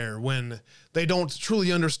out there when they don't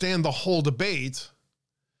truly understand the whole debate.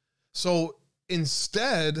 So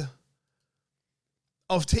instead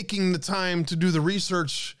of taking the time to do the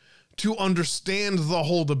research to understand the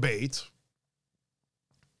whole debate,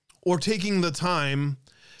 or taking the time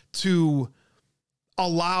to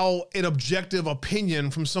allow an objective opinion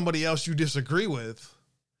from somebody else you disagree with,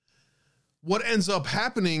 what ends up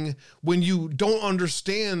happening when you don't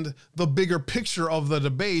understand the bigger picture of the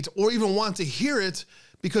debate or even want to hear it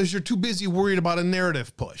because you're too busy worried about a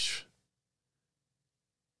narrative push?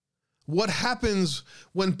 What happens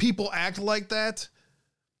when people act like that?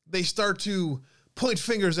 They start to point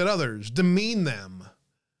fingers at others, demean them,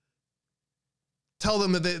 tell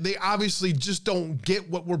them that they obviously just don't get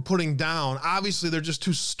what we're putting down. Obviously, they're just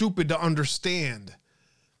too stupid to understand.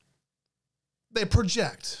 They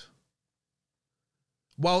project.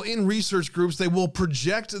 While in research groups, they will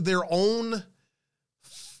project their own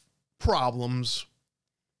problems.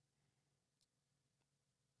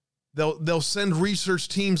 They'll send research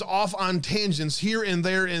teams off on tangents here and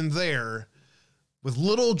there with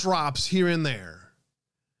little drops here and there.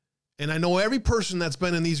 And I know every person that's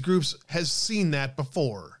been in these groups has seen that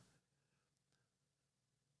before.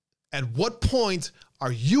 At what point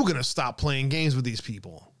are you going to stop playing games with these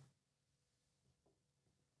people?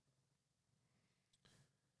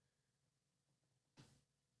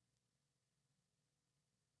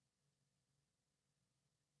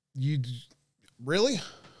 You really?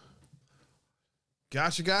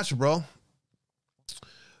 Gotcha, bro.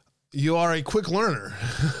 You are a quick learner.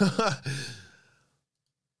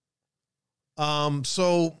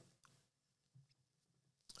 So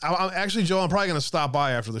actually, Joe, I'm probably going to stop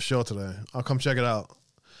by after the show today. I'll come check it out.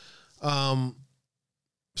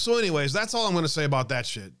 So anyways, that's all I'm going to say about that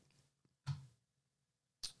shit.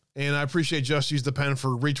 And I appreciate Just Use the Pen for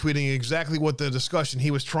retweeting exactly what the discussion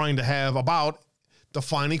he was trying to have about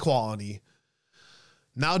define equality.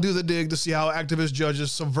 Now do the dig to see how activist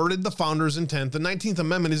judges subverted the founders' intent. The 19th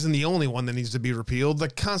Amendment isn't the only one that needs to be repealed. The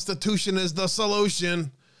Constitution is the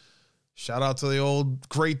solution. Shout out to the old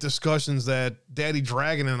great discussions that Daddy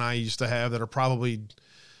Dragon and I used to have that are probably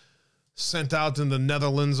sent out in the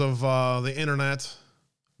Netherlands of the internet.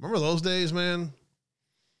 Remember those days, man?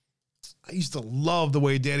 I used to love the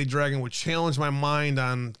way Daddy Dragon would challenge my mind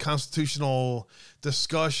on constitutional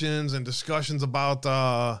discussions and discussions about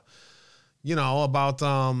how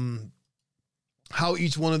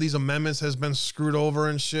each one of these amendments has been screwed over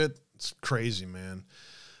and shit. It's crazy, man.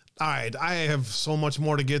 All right, I have so much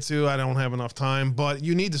more to get to. I don't have enough time, but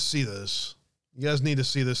you need to see this. You guys need to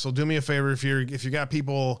see this. So do me a favor if you got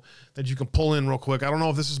people that you can pull in real quick. I don't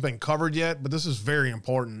know if this has been covered yet, but this is very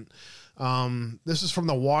important. This is from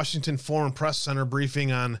the Washington Foreign Press Center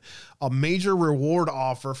briefing on a major reward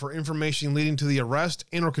offer for information leading to the arrest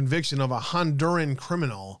and or conviction of a Honduran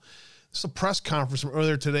criminal. It's a press conference from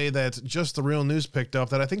earlier today that Just the Real News picked up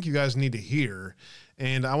that I think you guys need to hear.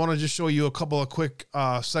 And I want to just show you a couple of quick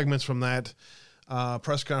segments from that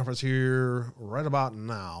press conference here right about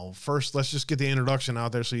now. First, let's just get the introduction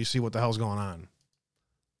out there so you see what the hell's going on.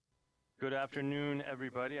 Good afternoon,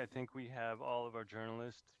 everybody. I think we have all of our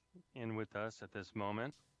journalists in with us at this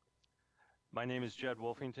moment. My name is Jed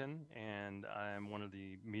Wolfington, and I'm one of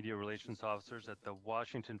the media relations officers at the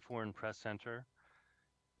Washington Foreign Press Center.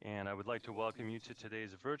 And I would like to welcome you to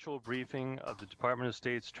today's virtual briefing of the Department of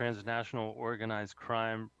State's Transnational Organized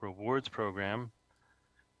Crime Rewards Program.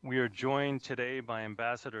 We are joined today by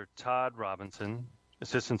Ambassador Todd Robinson,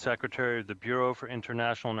 Assistant Secretary of the Bureau for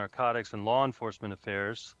International Narcotics and Law Enforcement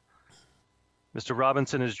Affairs. Mr.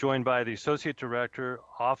 Robinson is joined by the Associate Director,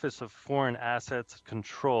 Office of Foreign Assets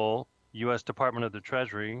Control, U.S. Department of the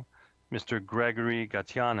Treasury, Mr. Gregory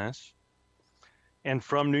Gatianis. And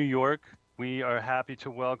from New York, we are happy to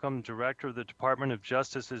welcome Director of the Department of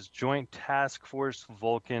Justice's Joint Task Force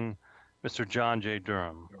Vulcan, Mr. John J.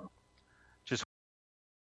 Durham.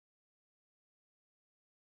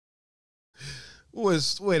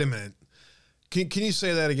 Wait a minute. Can you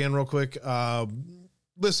say that again real quick?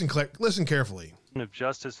 Listen carefully. Of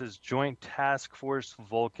Justice's Joint Task Force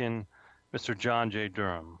Vulcan, Mr. John J.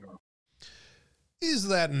 Durham. Is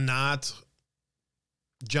that not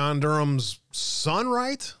John Durham's son,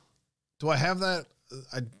 right? Do I have that?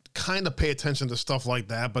 I kind of pay attention to stuff like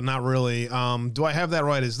that, but not really. Do I have that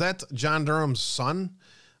right? Is that John Durham's son?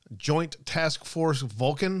 Joint Task Force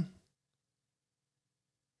Vulcan?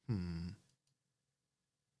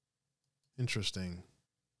 Interesting.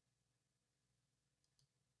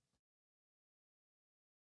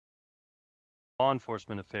 Law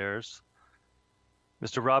Enforcement Affairs.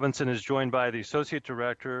 Mr. Robinson is joined by the Associate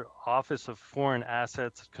Director, Office of Foreign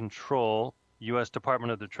Assets Control, U.S.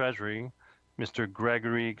 Department of the Treasury, Mr.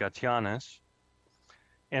 Gregory Gatianis.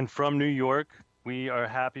 And from New York, we are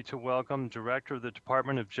happy to welcome Director of the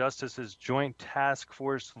Department of Justice's Joint Task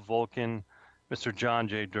Force Vulcan, Mr. John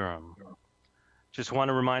J. Durham. Just want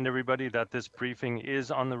to remind everybody that this briefing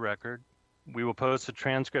is on the record. We will post a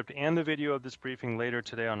transcript and the video of this briefing later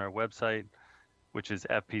today on our website, which is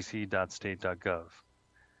fpc.state.gov.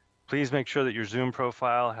 Please make sure that your Zoom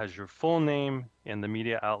profile has your full name and the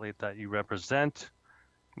media outlet that you represent.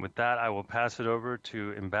 With that, I will pass it over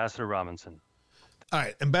to Ambassador Robinson. All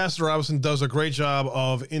right. Ambassador Robinson does a great job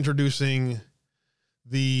of introducing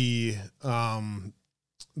the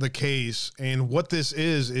case, and what this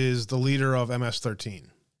is the leader of MS-13,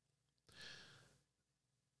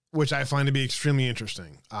 which I find to be extremely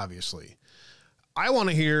interesting, obviously. I want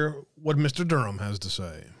to hear what Mr. Durham has to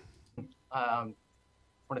say. I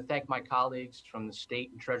want to thank my colleagues from the state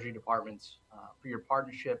and Treasury departments for your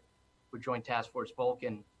partnership with Joint Task Force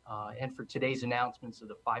Vulcan and for today's announcements of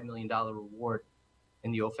the $5 million reward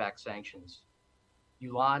in the OFAC sanctions.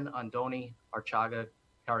 Yulan Andoni Archaga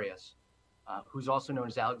Carias, who's also known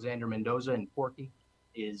as Alexander Mendoza in Porky,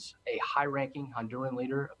 is a high-ranking Honduran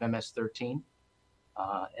leader of MS-13.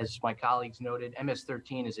 As my colleagues noted,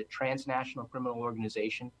 MS-13 is a transnational criminal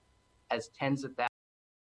organization, has tens of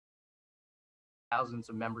thousands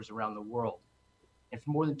of members around the world. And for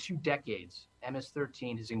more than 2 decades,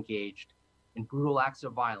 MS-13 has engaged in brutal acts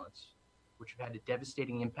of violence, which have had a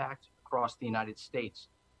devastating impact across the United States,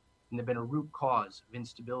 and have been a root cause of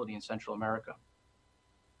instability in Central America.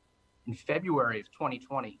 In February of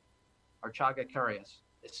 2020, Archaga Carias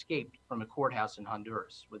escaped from a courthouse in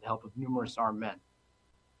Honduras with the help of numerous armed men.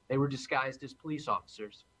 They were disguised as police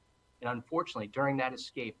officers, and unfortunately, during that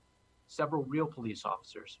escape, several real police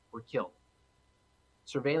officers were killed.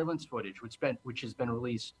 Surveillance footage, which has been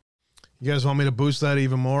released. You guys want me to boost that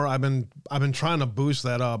even more? I've been trying to boost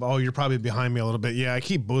that up. Oh, you're probably behind me a little bit. Yeah, I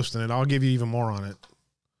keep boosting it. I'll give you even more on it.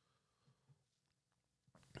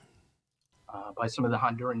 By some of the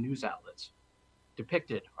Honduran news outlets,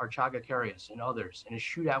 depicted Archaga Carias and others in a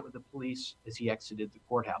shootout with the police as he exited the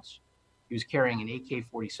courthouse. He was carrying an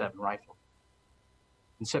AK-47 rifle.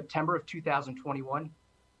 In September of 2021,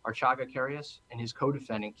 Archaga Carias and his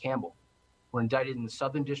co-defendant Campbell were indicted in the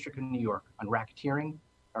Southern District of New York on racketeering,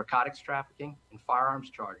 narcotics trafficking, and firearms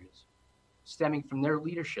charges, stemming from their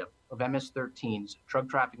leadership of MS-13's drug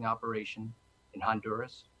trafficking operation in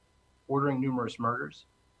Honduras, ordering numerous murders,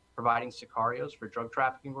 providing sicarios for drug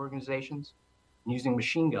trafficking organizations, and using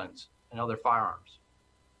machine guns and other firearms.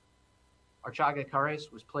 Archaga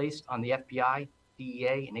Carias was placed on the FBI,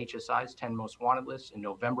 DEA, and HSI's 10 most wanted lists in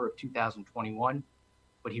November of 2021,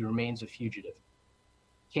 but he remains a fugitive.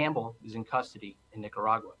 Campbell is in custody in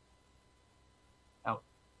Nicaragua. Now,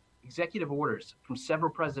 executive orders from several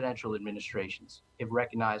presidential administrations have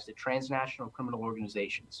recognized that transnational criminal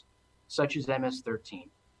organizations, such as MS-13,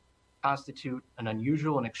 constitute an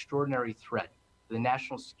unusual and extraordinary threat to the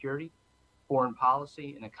national security, foreign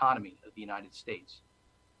policy, and economy of the United States,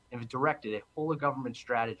 and have directed a whole-of-government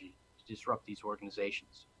strategy to disrupt these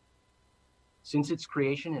organizations. Since its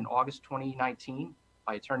creation in August 2019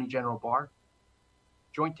 by Attorney General Barr,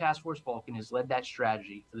 Joint Task Force Vulcan has led that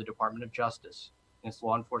strategy for the Department of Justice and its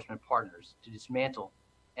law enforcement partners to dismantle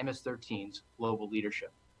MS-13's global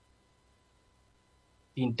leadership.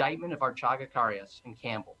 The indictment of Archaga Carias and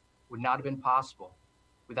Campbell would not have been possible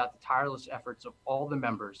without the tireless efforts of all the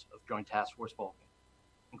members of Joint Task Force Vulcan,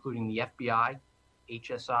 including the FBI,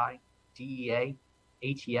 HSI, DEA,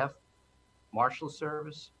 ATF, Marshal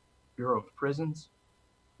Service, Bureau of Prisons,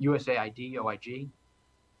 USAID, OIG,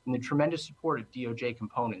 and the tremendous support of DOJ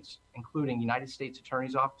components, including United States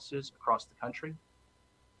Attorney's offices across the country,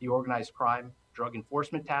 the Organized Crime Drug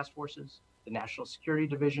Enforcement Task Forces, the the National Security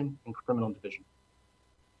Division and Criminal Division.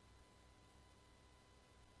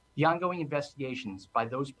 The ongoing investigations by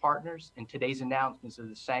those partners and today's announcements of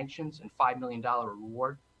the sanctions and $5 million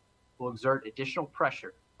reward will exert additional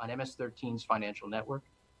pressure on MS-13's financial network,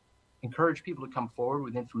 encourage people to come forward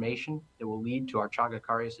with information that will lead to Archaga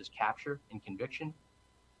Carias' capture and conviction,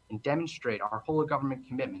 and demonstrate our whole of government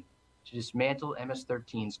commitment to dismantle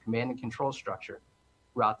MS-13's command and control structure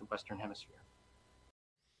throughout the Western Hemisphere.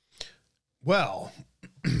 Well,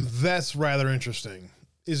 that's rather interesting,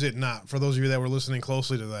 is it not? For those of you that were listening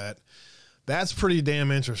closely to that, that's pretty damn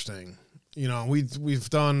interesting. You know, we've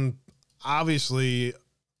done obviously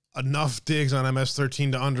enough digs on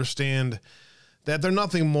MS-13 to understand that they're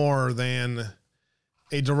nothing more than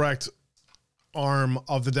a direct arm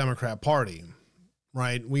of the Democrat Party,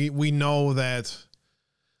 right? We know that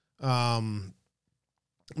what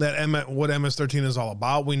MS-13 is all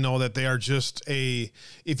about. We know that they are just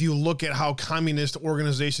if you look at how communist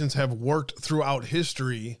organizations have worked throughout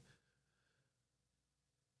history,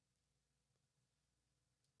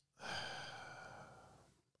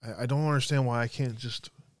 I don't understand why I can't just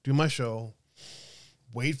do my show,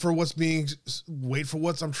 wait for what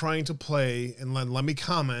I'm trying to play, and let me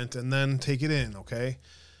comment and then take it in, okay?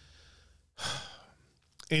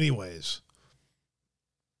 Anyways,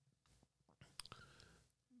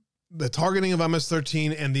 the targeting of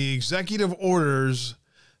MS-13 and the executive orders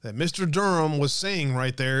that Mr. Durham was saying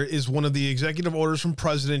right there is one of the executive orders from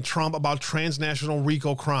President Trump about transnational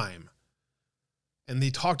RICO crime. And they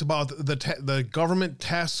talked about the government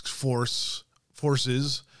task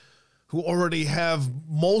forces who already have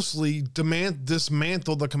mostly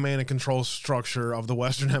dismantled the command and control structure of the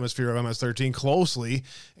Western Hemisphere of MS-13 closely,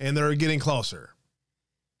 and they're getting closer.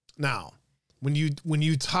 Now, when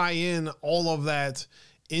you tie in all of that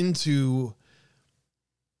into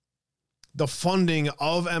the funding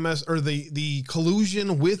of the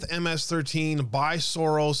collusion with MS-13 by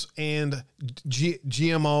Soros and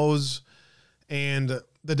GMOs and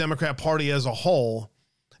the Democrat Party as a whole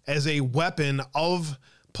as a weapon of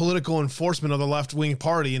political enforcement of the left-wing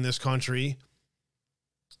party in this country,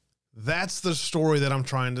 that's the story that I'm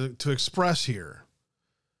trying to express here.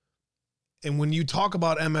 And when you talk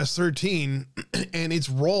about MS-13 and its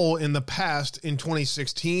role in the past in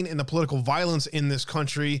 2016 in the political violence in this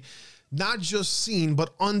country, not just seen,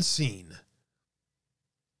 but unseen.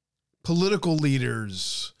 Political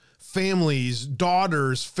leaders, families,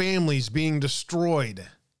 daughters, families being destroyed.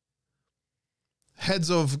 Heads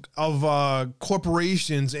of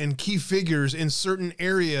corporations and key figures in certain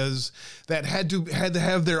areas that had to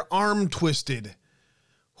have their arm twisted.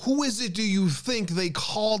 Who is it do you think they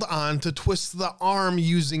called on to twist the arm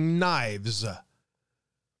using knives?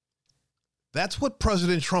 That's what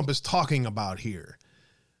President Trump is talking about here.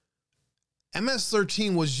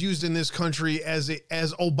 MS-13 was used in this country as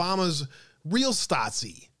Obama's real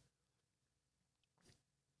Stasi.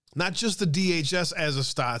 Not just the DHS as a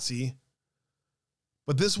Stasi,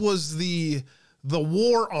 but this was the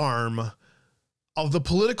war arm of the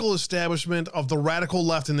political establishment of the radical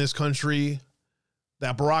left in this country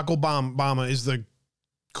that Barack Obama is the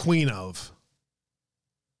queen of.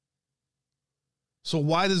 So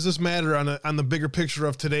why does this matter on the bigger picture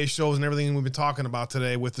of today's shows and everything we've been talking about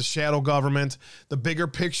today with the shadow government, the bigger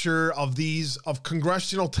picture of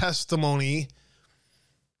congressional testimony,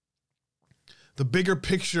 the bigger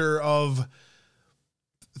picture of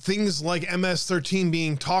things like MS-13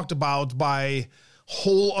 being talked about by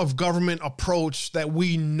whole of government approach that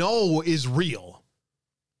we know is real.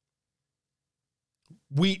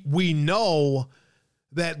 We know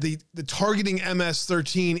that the targeting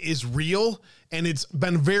MS-13 is real and it's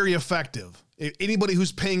been very effective. Anybody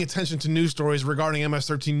who's paying attention to news stories regarding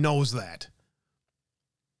MS-13 knows that.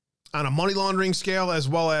 On a money laundering scale as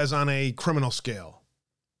well as on a criminal scale.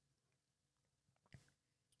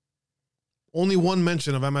 Only one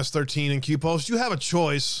mention of MS-13 in Q-Post. You have a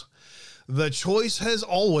choice. The choice has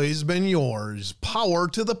always been yours. Power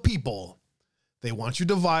to the people. They want you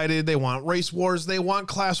divided. They want race wars. They want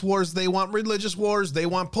class wars. They want religious wars. They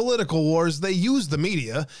want political wars. They use the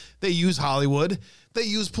media. They use Hollywood. They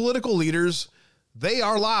use political leaders. They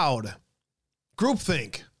are loud.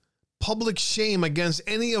 Groupthink. Public shame against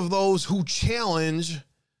any of those who challenge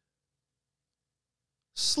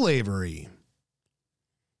slavery.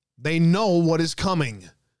 They know what is coming.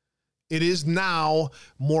 It is now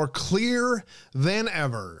more clear than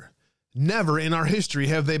ever. Never in our history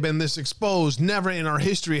have they been this exposed. Never in our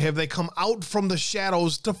history have they come out from the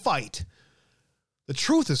shadows to fight. The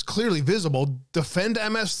truth is clearly visible. Defend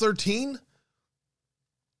MS-13?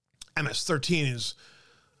 MS-13 is...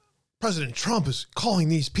 President Trump is calling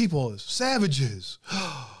these people as savages.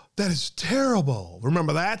 That is terrible.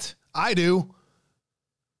 Remember that? I do.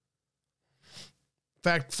 In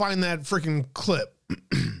fact, find that freaking clip.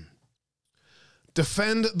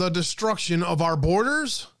 Defend the destruction of our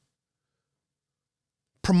borders?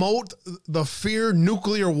 Promote the fear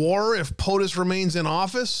nuclear war if POTUS remains in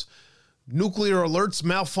office? Nuclear alerts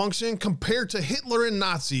malfunction compared to Hitler and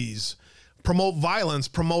Nazis? Promote violence,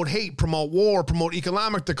 promote hate, promote war, promote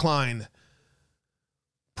economic decline?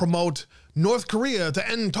 Promote North Korea to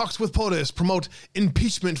end talks with POTUS, promote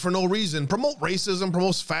impeachment for no reason, promote racism,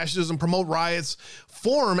 promote fascism, promote riots,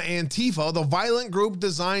 form Antifa, the violent group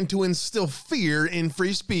designed to instill fear in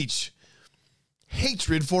free speech,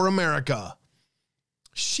 hatred for America.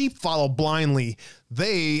 Sheep follow blindly.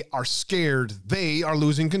 They are scared. They are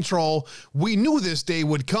losing control. We knew this day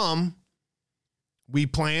would come. We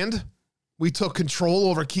planned. We took control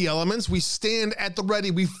over key elements. We stand at the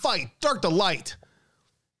ready. We fight dark to light.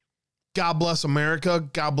 God bless America.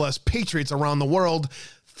 God bless patriots around the world.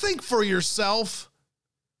 Think for yourself.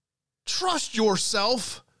 Trust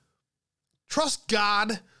yourself. Trust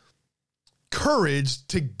God. Courage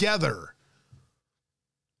together.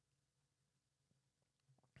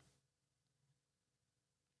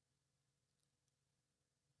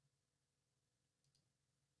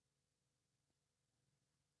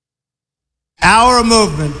 Our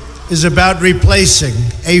movement is about replacing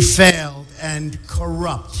a failed and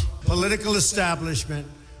corrupt political establishment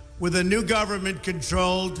with a new government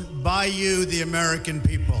controlled by you, the American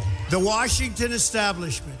people. The Washington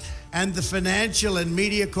establishment and the financial and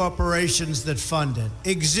media corporations that fund it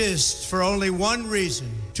exist for only one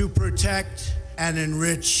reason: to protect and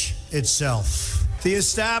enrich itself. The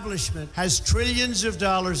establishment has trillions of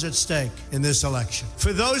dollars at stake in this election.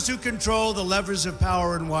 For those who control the levers of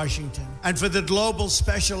power in Washington and for the global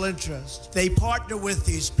special interest, they partner with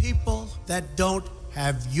these people that don't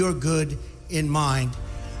have your good in mind.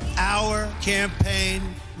 Our campaign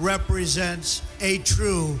represents a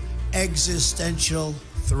true existential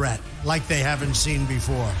threat like they haven't seen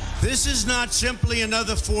before. This is not simply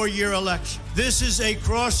another four-year election. This is a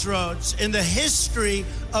crossroads in the history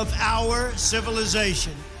of our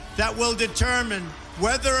civilization that will determine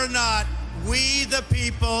whether or not we, the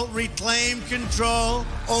people, reclaim control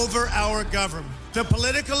over our government. The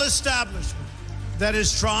political establishment that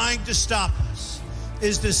is trying to stop us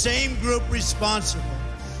is the same group responsible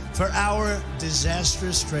for our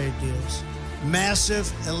disastrous trade deals,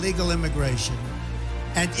 massive illegal immigration,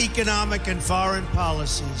 and economic and foreign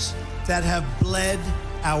policies that have bled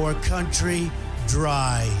our country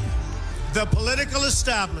dry. The political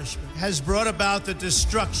establishment has brought about the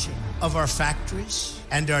destruction of our factories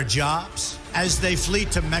and our jobs as they flee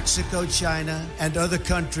to Mexico, China, and other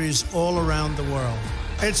countries all around the world.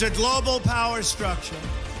 It's a global power structure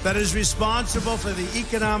that is responsible for the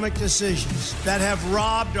economic decisions that have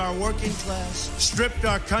robbed our working class, stripped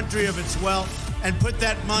our country of its wealth, and put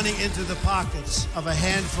that money into the pockets of a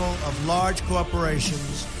handful of large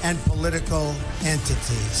corporations and political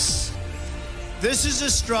entities. This is a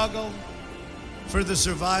struggle for the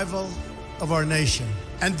survival of our nation,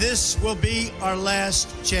 and this will be our last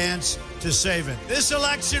chance to save it. This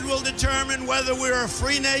election will determine whether we're a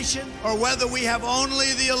free nation or whether we have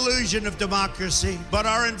only the illusion of democracy, but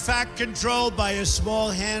are in fact controlled by a small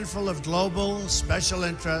handful of global special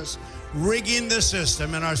interests rigging the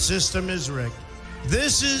system, and our system is rigged.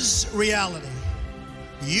 This is reality.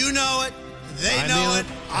 You know it, they know it,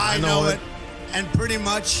 I know it, and pretty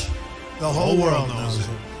much the whole world knows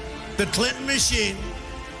it. The Clinton machine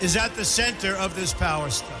is at the center of this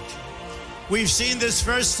power structure. We've seen this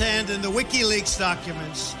firsthand in the WikiLeaks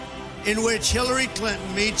documents, in which Hillary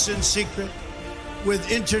Clinton meets in secret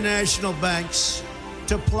with international banks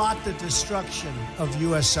to plot the destruction of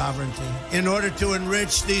U.S. sovereignty in order to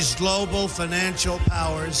enrich these global financial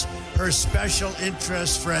powers, her special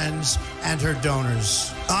interest friends, and her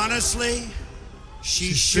donors. Honestly,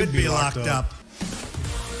 she should be locked up.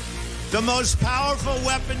 The most powerful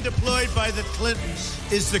weapon deployed by the Clintons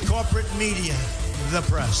is the corporate media, the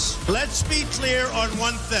press. Let's be clear on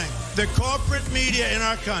one thing. The corporate media in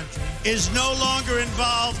our country is no longer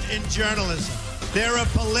involved in journalism. They're a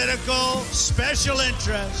political special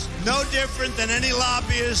interest, no different than any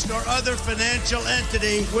lobbyist or other financial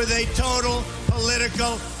entity with a total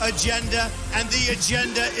political agenda, and the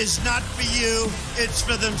agenda is not for you, it's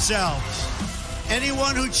for themselves.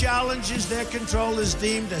 Anyone who challenges their control is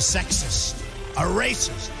deemed a sexist, a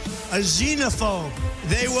racist, a xenophobe.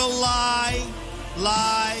 They will lie,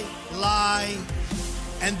 lie, lie,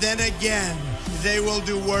 and then again, they will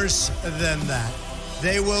do worse than that.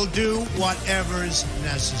 They will do whatever is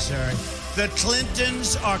necessary. The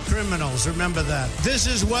Clintons are criminals, remember that. This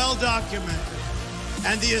is well documented.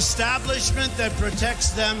 And the establishment that protects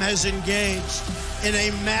them has engaged in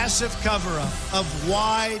a massive cover-up of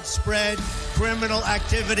widespread criminal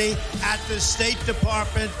activity at the State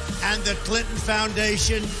Department and the Clinton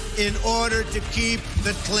Foundation in order to keep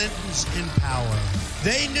the Clintons in power.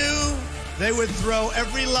 They knew they would throw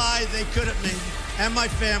every lie they could at me and my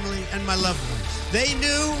family and my loved ones. They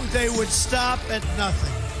knew they would stop at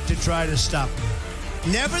nothing to try to stop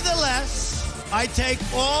me. Nevertheless, I take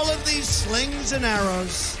all of these slings and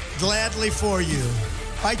arrows gladly for you.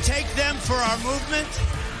 I take them for our movement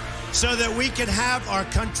so that we can have our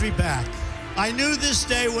country back. I knew this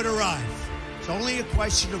day would arrive. It's only a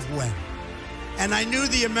question of when. And I knew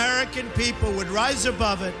the American people would rise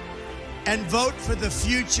above it and vote for the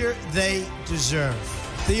future they deserve.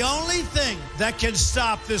 The only thing that can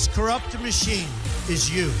stop this corrupt machine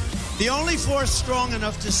is you. The only force strong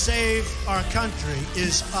enough to save our country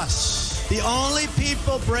is us. The only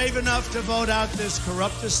people brave enough to vote out this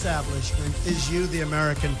corrupt establishment is you, the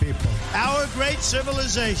American people. Our great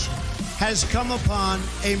civilization has come upon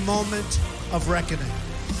a moment of reckoning.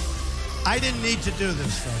 I didn't need to do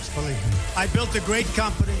this, folks, believe me. I built a great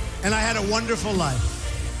company, and I had a wonderful life.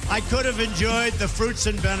 I could have enjoyed the fruits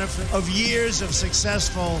and benefits of years of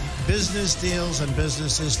successful business deals and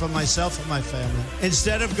businesses for myself and my family,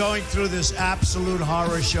 instead of going through this absolute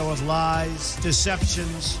horror show of lies,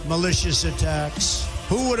 deceptions, malicious attacks.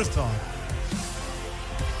 Who would have thought?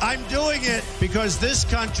 I'm doing it because this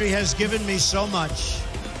country has given me so much,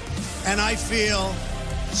 and I feel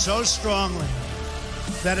so strongly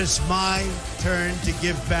that it's my turn to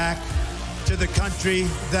give back to the country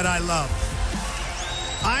that I love.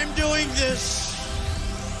 I'm doing this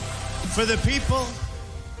for the people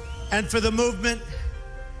and for the movement,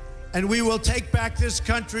 and we will take back this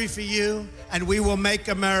country for you, and we will make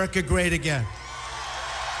America great again.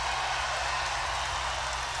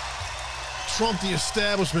 Trump the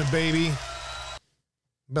establishment, baby.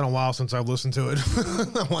 Been a while since I've listened to it.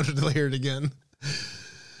 I wanted to hear it again.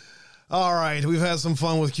 All right, we've had some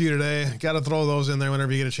fun with Q today. Got to throw those in there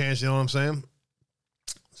whenever you get a chance, you know what I'm saying?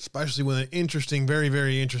 Especially with an interesting, very,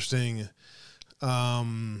 very interesting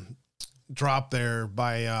drop there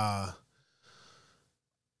by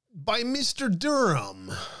Mr.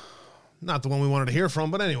 Durham. Not the one we wanted to hear from,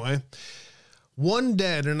 but anyway. One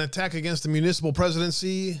dead in an attack against the municipal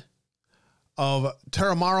presidency of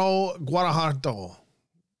Terramaro, Guanajuato.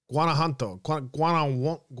 Guanajuato?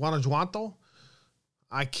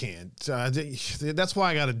 I can't. That's why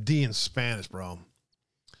I got a D in Spanish, bro.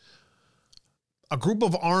 A group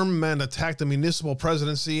of armed men attacked the municipal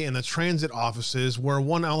presidency and the transit offices, where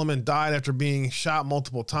one element died after being shot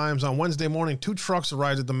multiple times. On Wednesday morning, 2 trucks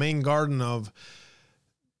arrived at the main garden of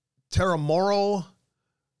Terramaro,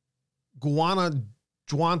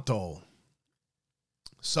 Guanajuato.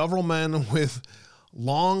 Several men with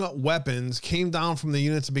long weapons came down from the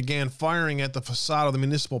units and began firing at the facade of the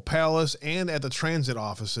municipal palace and at the transit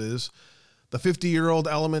offices. The 50-year-old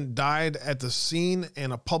element died at the scene,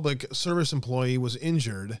 and a public service employee was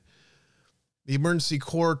injured. The emergency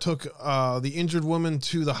corps took the injured woman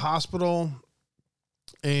to the hospital,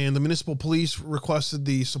 and the municipal police requested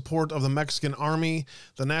the support of the Mexican Army,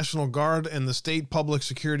 the National Guard, and the state public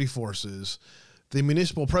security forces. The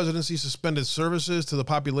municipal presidency suspended services to the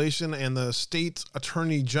population, and the state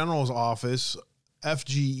attorney general's office,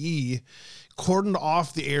 FGE, cordoned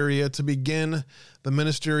off the area to begin the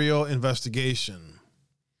ministerial investigation.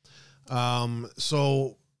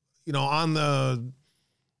 So, you know, on the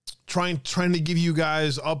trying to give you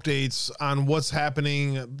guys updates on what's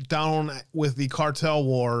happening down with the cartel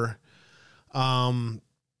war.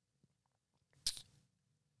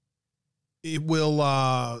 It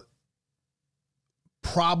will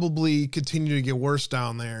probably continue to get worse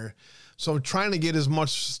down there. So I'm trying to get as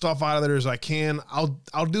much stuff out of there as I can. I'll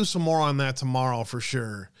do some more on that tomorrow for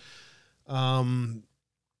sure. How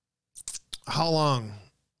long?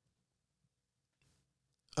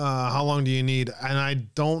 How long do you need? And I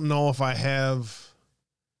don't know if I have.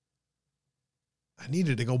 I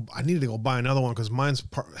needed to go buy another one because mine's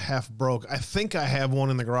half broke. I think I have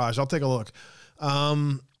one in the garage. I'll take a look.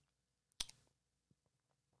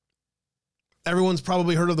 Everyone's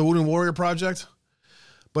probably heard of the Wounded Warrior Project,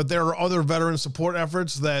 but there are other veteran support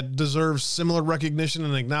efforts that deserve similar recognition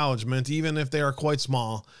and acknowledgement, even if they are quite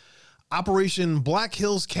small. Operation Black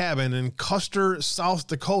Hills Cabin in Custer, South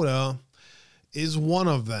Dakota is one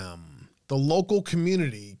of them. The local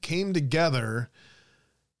community came together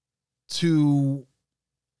to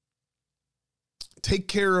take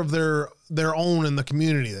care of their own in the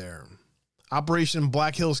community there. Operation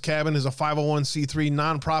Black Hills Cabin is a 501c3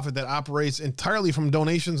 nonprofit that operates entirely from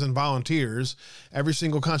donations and volunteers. Every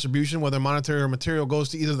single contribution, whether monetary or material, goes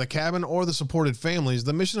to either the cabin or the supported families.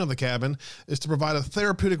 The mission of the cabin is to provide a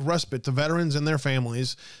therapeutic respite to veterans and their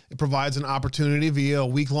families. It provides an opportunity via a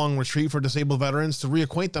week-long retreat for disabled veterans to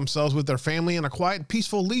reacquaint themselves with their family in a quiet,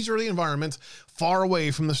 peaceful, leisurely environment far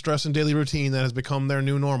away from the stress and daily routine that has become their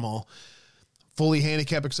new normal. Fully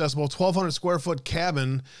handicap accessible 1,200 square foot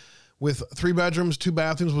cabin with 3 bedrooms, 2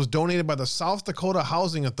 bathrooms was donated by the South Dakota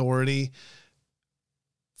Housing Authority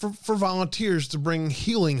for volunteers to bring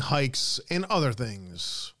healing hikes and other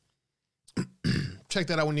things. Check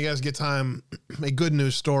that out when you guys get time. A good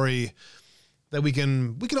news story that we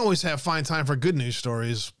can always find time for good news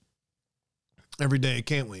stories every day,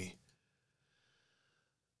 can't we?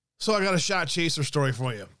 So I got a shot chaser story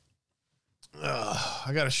for you.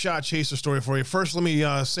 First, let me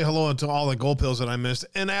say hello to all the gold pills that I missed.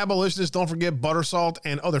 And abolitionists, don't forget butter salt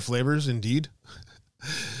and other flavors, indeed.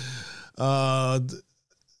 So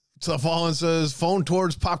Fallen says, phone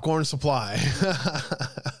towards popcorn supply.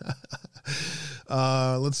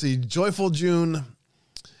 Let's see. Joyful June.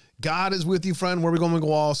 God is with you, friend. Where we going to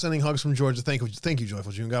go all? Sending hugs from Georgia. Thank you,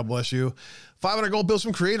 Joyful June. God bless you. 500 gold bills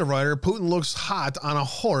from Creative Writer. Putin looks hot on a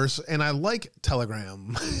horse, and I like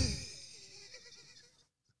Telegram.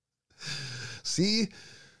 See,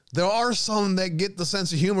 there are some that get the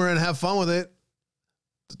sense of humor and have fun with it.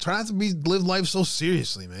 Try not to live life so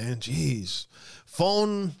seriously, man. Jeez.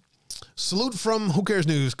 Phone salute from Who Cares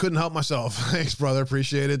News. Couldn't help myself. Thanks, brother.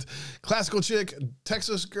 Appreciate it. Classical Chick,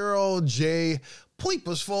 Texas Girl, Jay,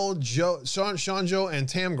 Pleepusful, Sean Joe, and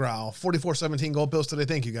Tam Growl. 4417 gold pills today.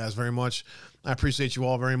 Thank you guys very much. I appreciate you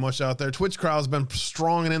all very much out there. Twitch crowd has been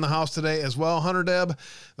strong and in the house today as well. Hunter Deb,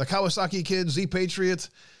 the Kawasaki Kid, Z Patriot.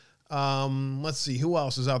 Let's see who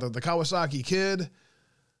else is out there. The Kawasaki Kid,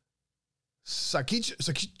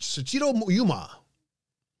 Sachito Yuma.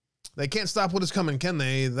 They can't stop what is coming, can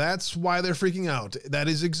they? That's why they're freaking out. That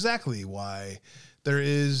is exactly why there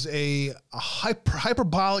is a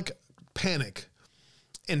hyperbolic panic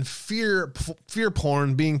and fear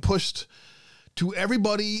porn being pushed to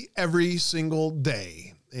everybody every single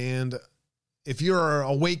day. And if you're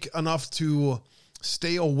awake enough to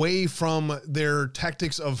stay away from their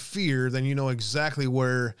tactics of fear, then you know exactly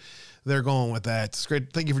where they're going with that. It's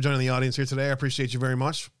great. Thank you for joining the audience here today. I appreciate you very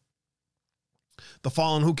much. The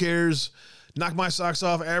Fallen, Who Cares? Knock My Socks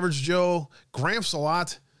Off, Average Joe, Gramps a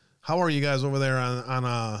lot. How are you guys over there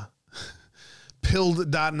on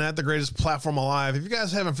Pilled.net, the greatest platform alive? If you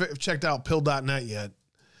guys haven't checked out Pilled.net yet,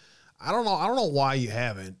 I don't know why you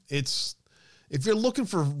haven't. If you're looking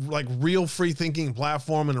for like real free thinking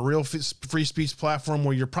platform and a real free speech platform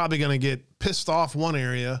where you're probably going to get pissed off one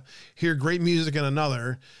area, hear great music in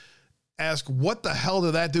another, ask what the hell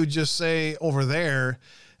did that dude just say over there,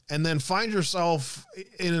 and then find yourself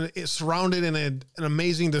surrounded in an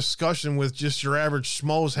amazing discussion with just your average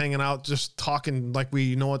schmoes hanging out, just talking like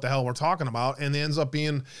we know what the hell we're talking about, and it ends up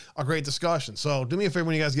being a great discussion. So do me a favor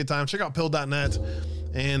when you guys get time, check out Pill.net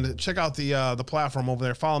and check out the platform over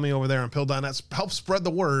there. Follow me over there on Pill.net. Help spread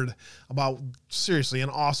the word about, seriously, an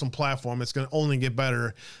awesome platform. It's going to only get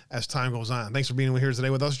better as time goes on. Thanks for being here today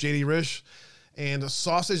with us, JD Rish. And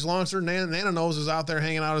Sausage Launcher, Nana Nose is out there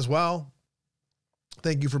hanging out as well.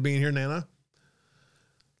 Thank you for being here, Nana.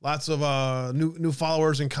 Lots of new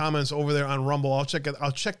followers and comments over there on Rumble. I'll check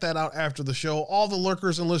that out after the show. All the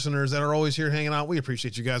lurkers and listeners that are always here hanging out, we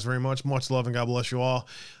appreciate you guys very much. Much love and God bless you all.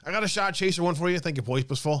 I got a shot chaser one for you. Thank you,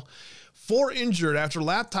 Boyspusful. 4 injured after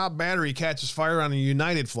laptop battery catches fire on a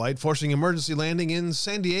United flight, forcing emergency landing in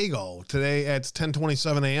San Diego today at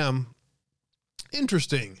 10:27 a.m.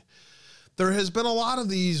 Interesting. There has been a lot of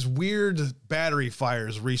these weird battery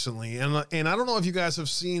fires recently, and I don't know if you guys have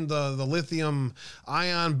seen the lithium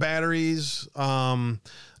ion batteries, and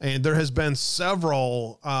there has been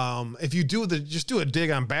several. If you just do a dig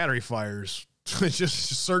on battery fires,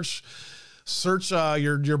 just search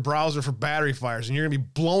your browser for battery fires, and you're gonna be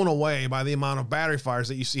blown away by the amount of battery fires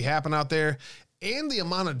that you see happen out there and the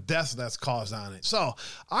amount of deaths that's caused on it. So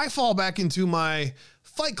I fall back into my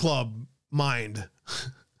Fight Club mind.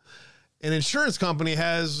 An insurance company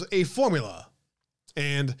has a formula,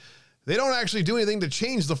 and they don't actually do anything to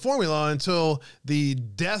change the formula until the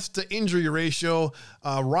death to injury ratio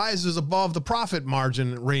rises above the profit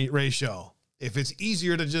margin ratio. If it's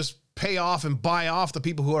easier to just pay off and buy off the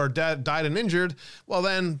people who are died and injured, well,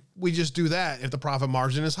 then we just do that if the profit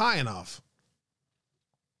margin is high enough.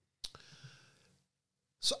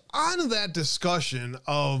 So on that discussion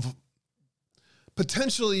of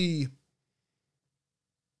potentially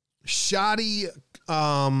shoddy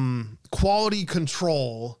quality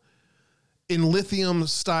control in lithium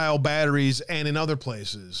style batteries and in other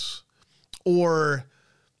places, or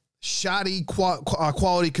shoddy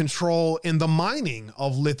quality control in the mining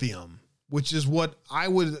of lithium, which is what I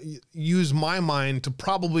would use my mind to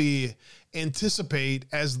probably anticipate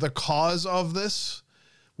as the cause of this,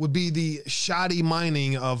 would be the shoddy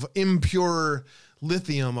mining of impure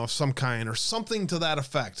lithium of some kind or something to that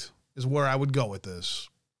effect is where I would go with this.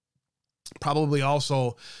 Probably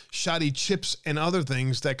also shoddy chips and other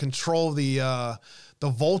things that control the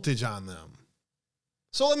voltage on them.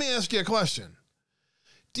 So let me ask you a question.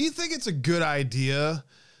 Do you think it's a good idea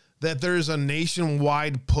that there's a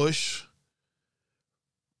nationwide push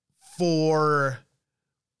for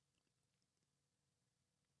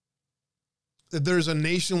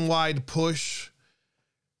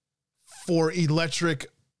electric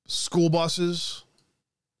school buses?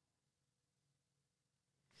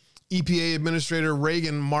 EPA Administrator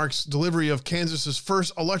Reagan marks delivery of Kansas's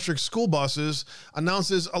first electric school buses,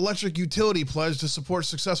 announces electric utility pledge to support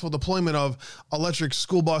successful deployment of electric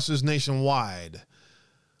school buses nationwide.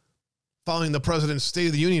 Following the president's State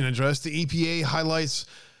of the Union address, the EPA highlights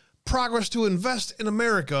progress to invest in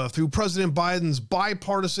America through President Biden's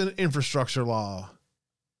bipartisan infrastructure law.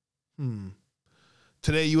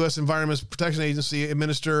 Today, U.S. Environmental Protection Agency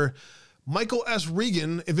Administrator Michael S.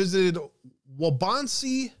 Regan visited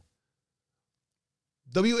Waubonsee,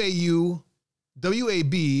 Waubonsee,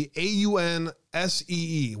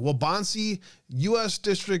 U.S.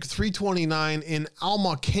 District 329 in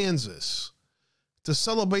Alma, Kansas, to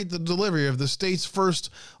celebrate the delivery of the state's first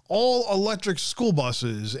all-electric school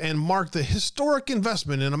buses and mark the historic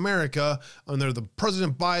investment in America under the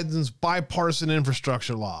President Biden's bipartisan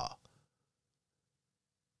infrastructure law.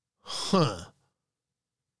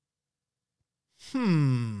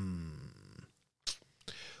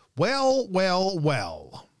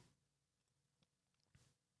 Well.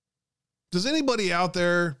 Does anybody out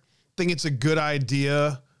there think it's a good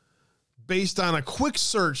idea, based on a quick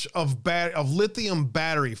search of lithium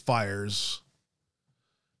battery fires,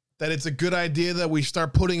 that it's a good idea that we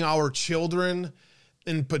start putting our children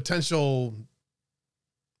in potential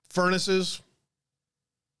furnaces?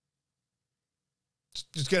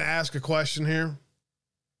 Just gonna ask a question here.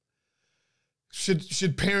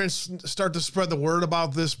 Should parents start to spread the word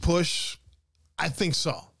about this push? I think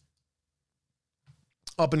so.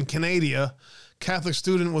 Up in Canada, Catholic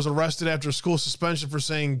student was arrested after school suspension for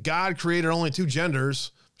saying God created only two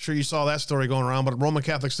genders. I'm sure you saw that story going around, but a Roman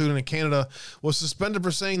Catholic student in Canada was suspended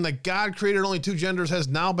for saying that God created only two genders, has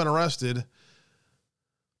now been arrested.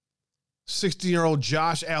 16-year-old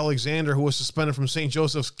Josh Alexander, who was suspended from St.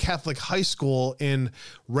 Joseph's Catholic High School in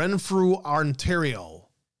Renfrew, Ontario,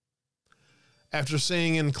 after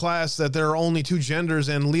saying in class that there are only two genders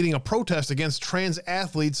and leading a protest against trans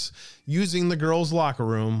athletes using the girls' locker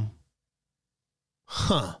room.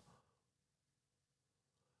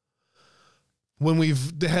 When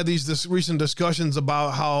we've had these recent discussions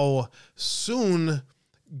about how soon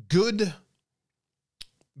good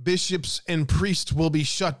bishops and priests will be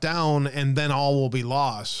shut down and then all will be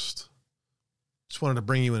lost. Just wanted to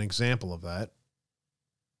bring you an example of that.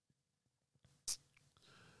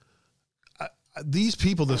 These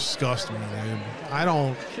people disgust me, dude. I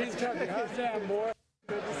don't. She's talking how's that, boy?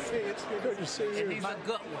 Good to see you. It's good to see you. My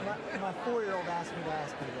gut one. My 4-year-old asked me to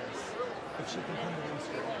ask you this. If she can come to the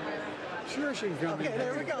school. Sure, she can come. Okay,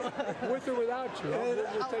 there we go. With or without you. We'll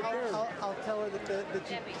take care of it. I'll tell her that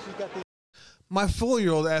she's got the. My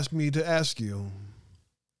 4-year-old asked me to ask you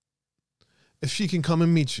if she can come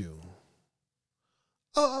and meet you.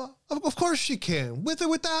 Of course she can, with or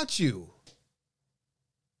without you.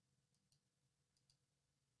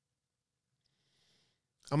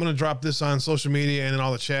 I'm going to drop this on social media and in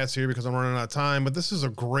all the chats here because I'm running out of time, but this is a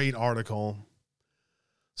great article.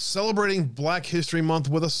 Celebrating Black History Month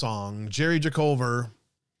with a song. Jerry Jacover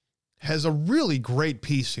has a really great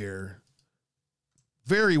piece here.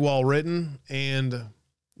 Very well written and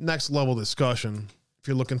next level discussion. If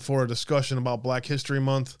you're looking for a discussion about Black History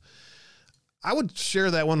Month, I would share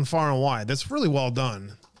that one far and wide. That's really well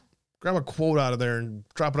done. Grab a quote out of there and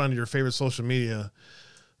drop it onto your favorite social media.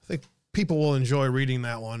 I think people will enjoy reading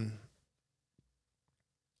that one.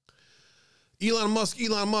 Elon Musk.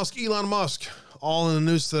 All in the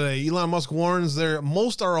news today. Elon Musk warns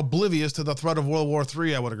most are oblivious to the threat of World War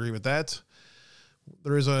III. I would agree with that.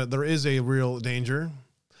 There is a real danger.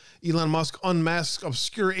 Elon Musk unmasks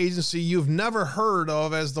obscure agency you've never heard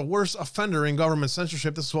of as the worst offender in government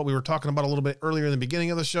censorship. This is what we were talking about a little bit earlier in the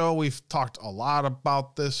beginning of the show. We've talked a lot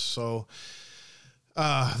about this. So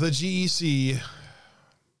the GEC,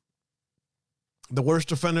 the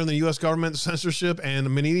worst offender in the U.S. government censorship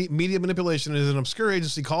and media manipulation, is an obscure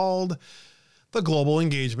agency called the Global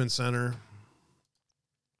Engagement Center.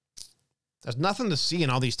 There's nothing to see in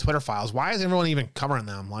all these Twitter files. Why is everyone even covering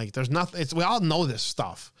them? Like, there's nothing. We all know this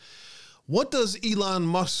stuff. What does Elon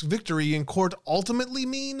Musk's victory in court ultimately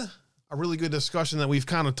mean? A really good discussion that we've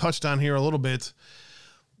kind of touched on here a little bit.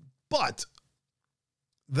 But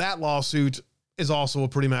that lawsuit is also a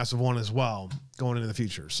pretty massive one as well going into the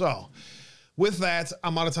future. So with that,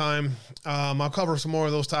 I'm out of time. I'll cover some more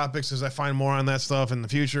of those topics as I find more on that stuff in the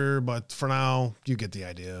future. But for now, you get the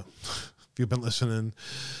idea. If you've been listening,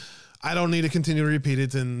 I don't need to continue to repeat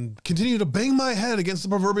it and continue to bang my head against the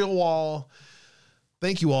proverbial wall.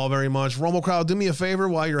 Thank you all very much. Romo Crowd, do me a favor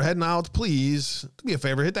while you're heading out, please. Do me a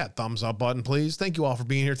favor, hit that thumbs up button, please. Thank you all for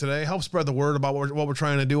being here today. Help spread the word about what we're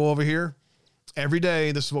trying to do over here. Every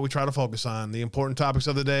day, this is what we try to focus on. The important topics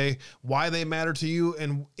of the day, why they matter to you,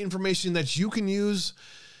 and information that you can use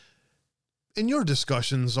in your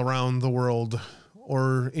discussions around the world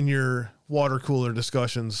or in your water cooler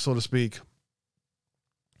discussions, so to speak.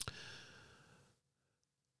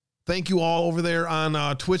 Thank you all over there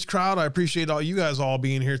on Twitch Crowd. I appreciate all you guys all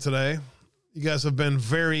being here today. You guys have been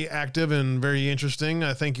very active and very interesting.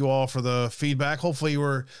 I thank you all for the feedback. Hopefully you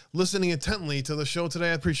were listening intently to the show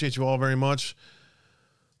today. I appreciate you all very much.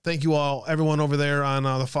 Thank you all, everyone over there on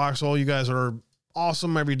the Foxhole. You guys are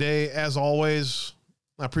awesome every day, as always.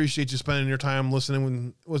 I appreciate you spending your time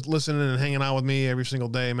listening and hanging out with me every single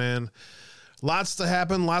day, man. Lots to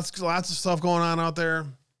happen, lots of stuff going on out there.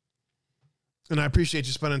 And I appreciate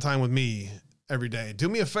you spending time with me every day. Do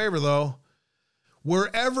me a favor, though.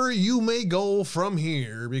 Wherever you may go from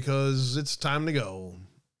here, because it's time to go.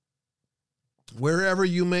 Wherever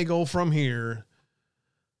you may go from here,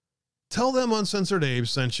 tell them Uncensored Abe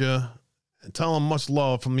sent you. And tell them much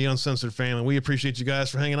love from the Uncensored family. We appreciate you guys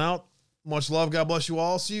for hanging out. Much love. God bless you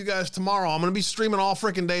all. See you guys tomorrow. I'm going to be streaming all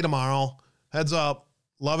freaking day tomorrow. Heads up.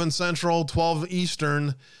 11 Central, 12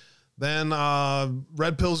 Eastern. Then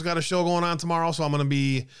Red Pill's got a show going on tomorrow, so I'm going to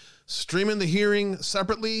be streaming the hearing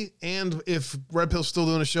separately. And if Red Pill's still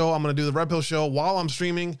doing a show, I'm going to do the Red Pill show while I'm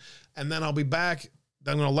streaming. And then I'll be back.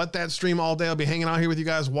 I'm going to let that stream all day. I'll be hanging out here with you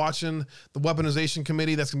guys watching the Weaponization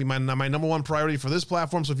Committee. That's going to be my number one priority for this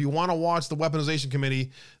platform. So if you want to watch the Weaponization Committee,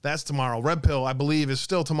 that's tomorrow. Red Pill, I believe, is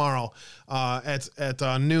still tomorrow at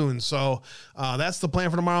noon. So that's the plan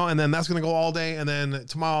for tomorrow. And then that's going to go all day. And then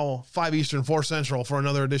tomorrow, 5 Eastern, 4 Central for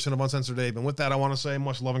another edition of Uncensored Abe. And with that, I want to say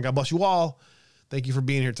much love and God bless you all. Thank you for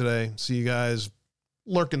being here today. See you guys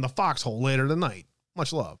lurking the foxhole later tonight.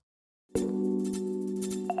 Much love.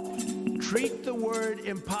 Treat the word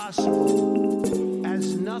impossible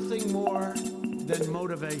as nothing more than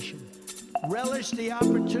motivation. Relish the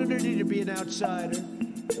opportunity to be an outsider.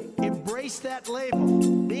 Embrace that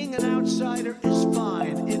label. Being an outsider is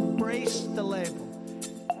fine. Embrace the label.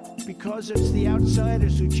 Because it's the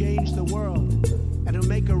outsiders who change the world and who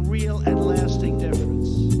make a real and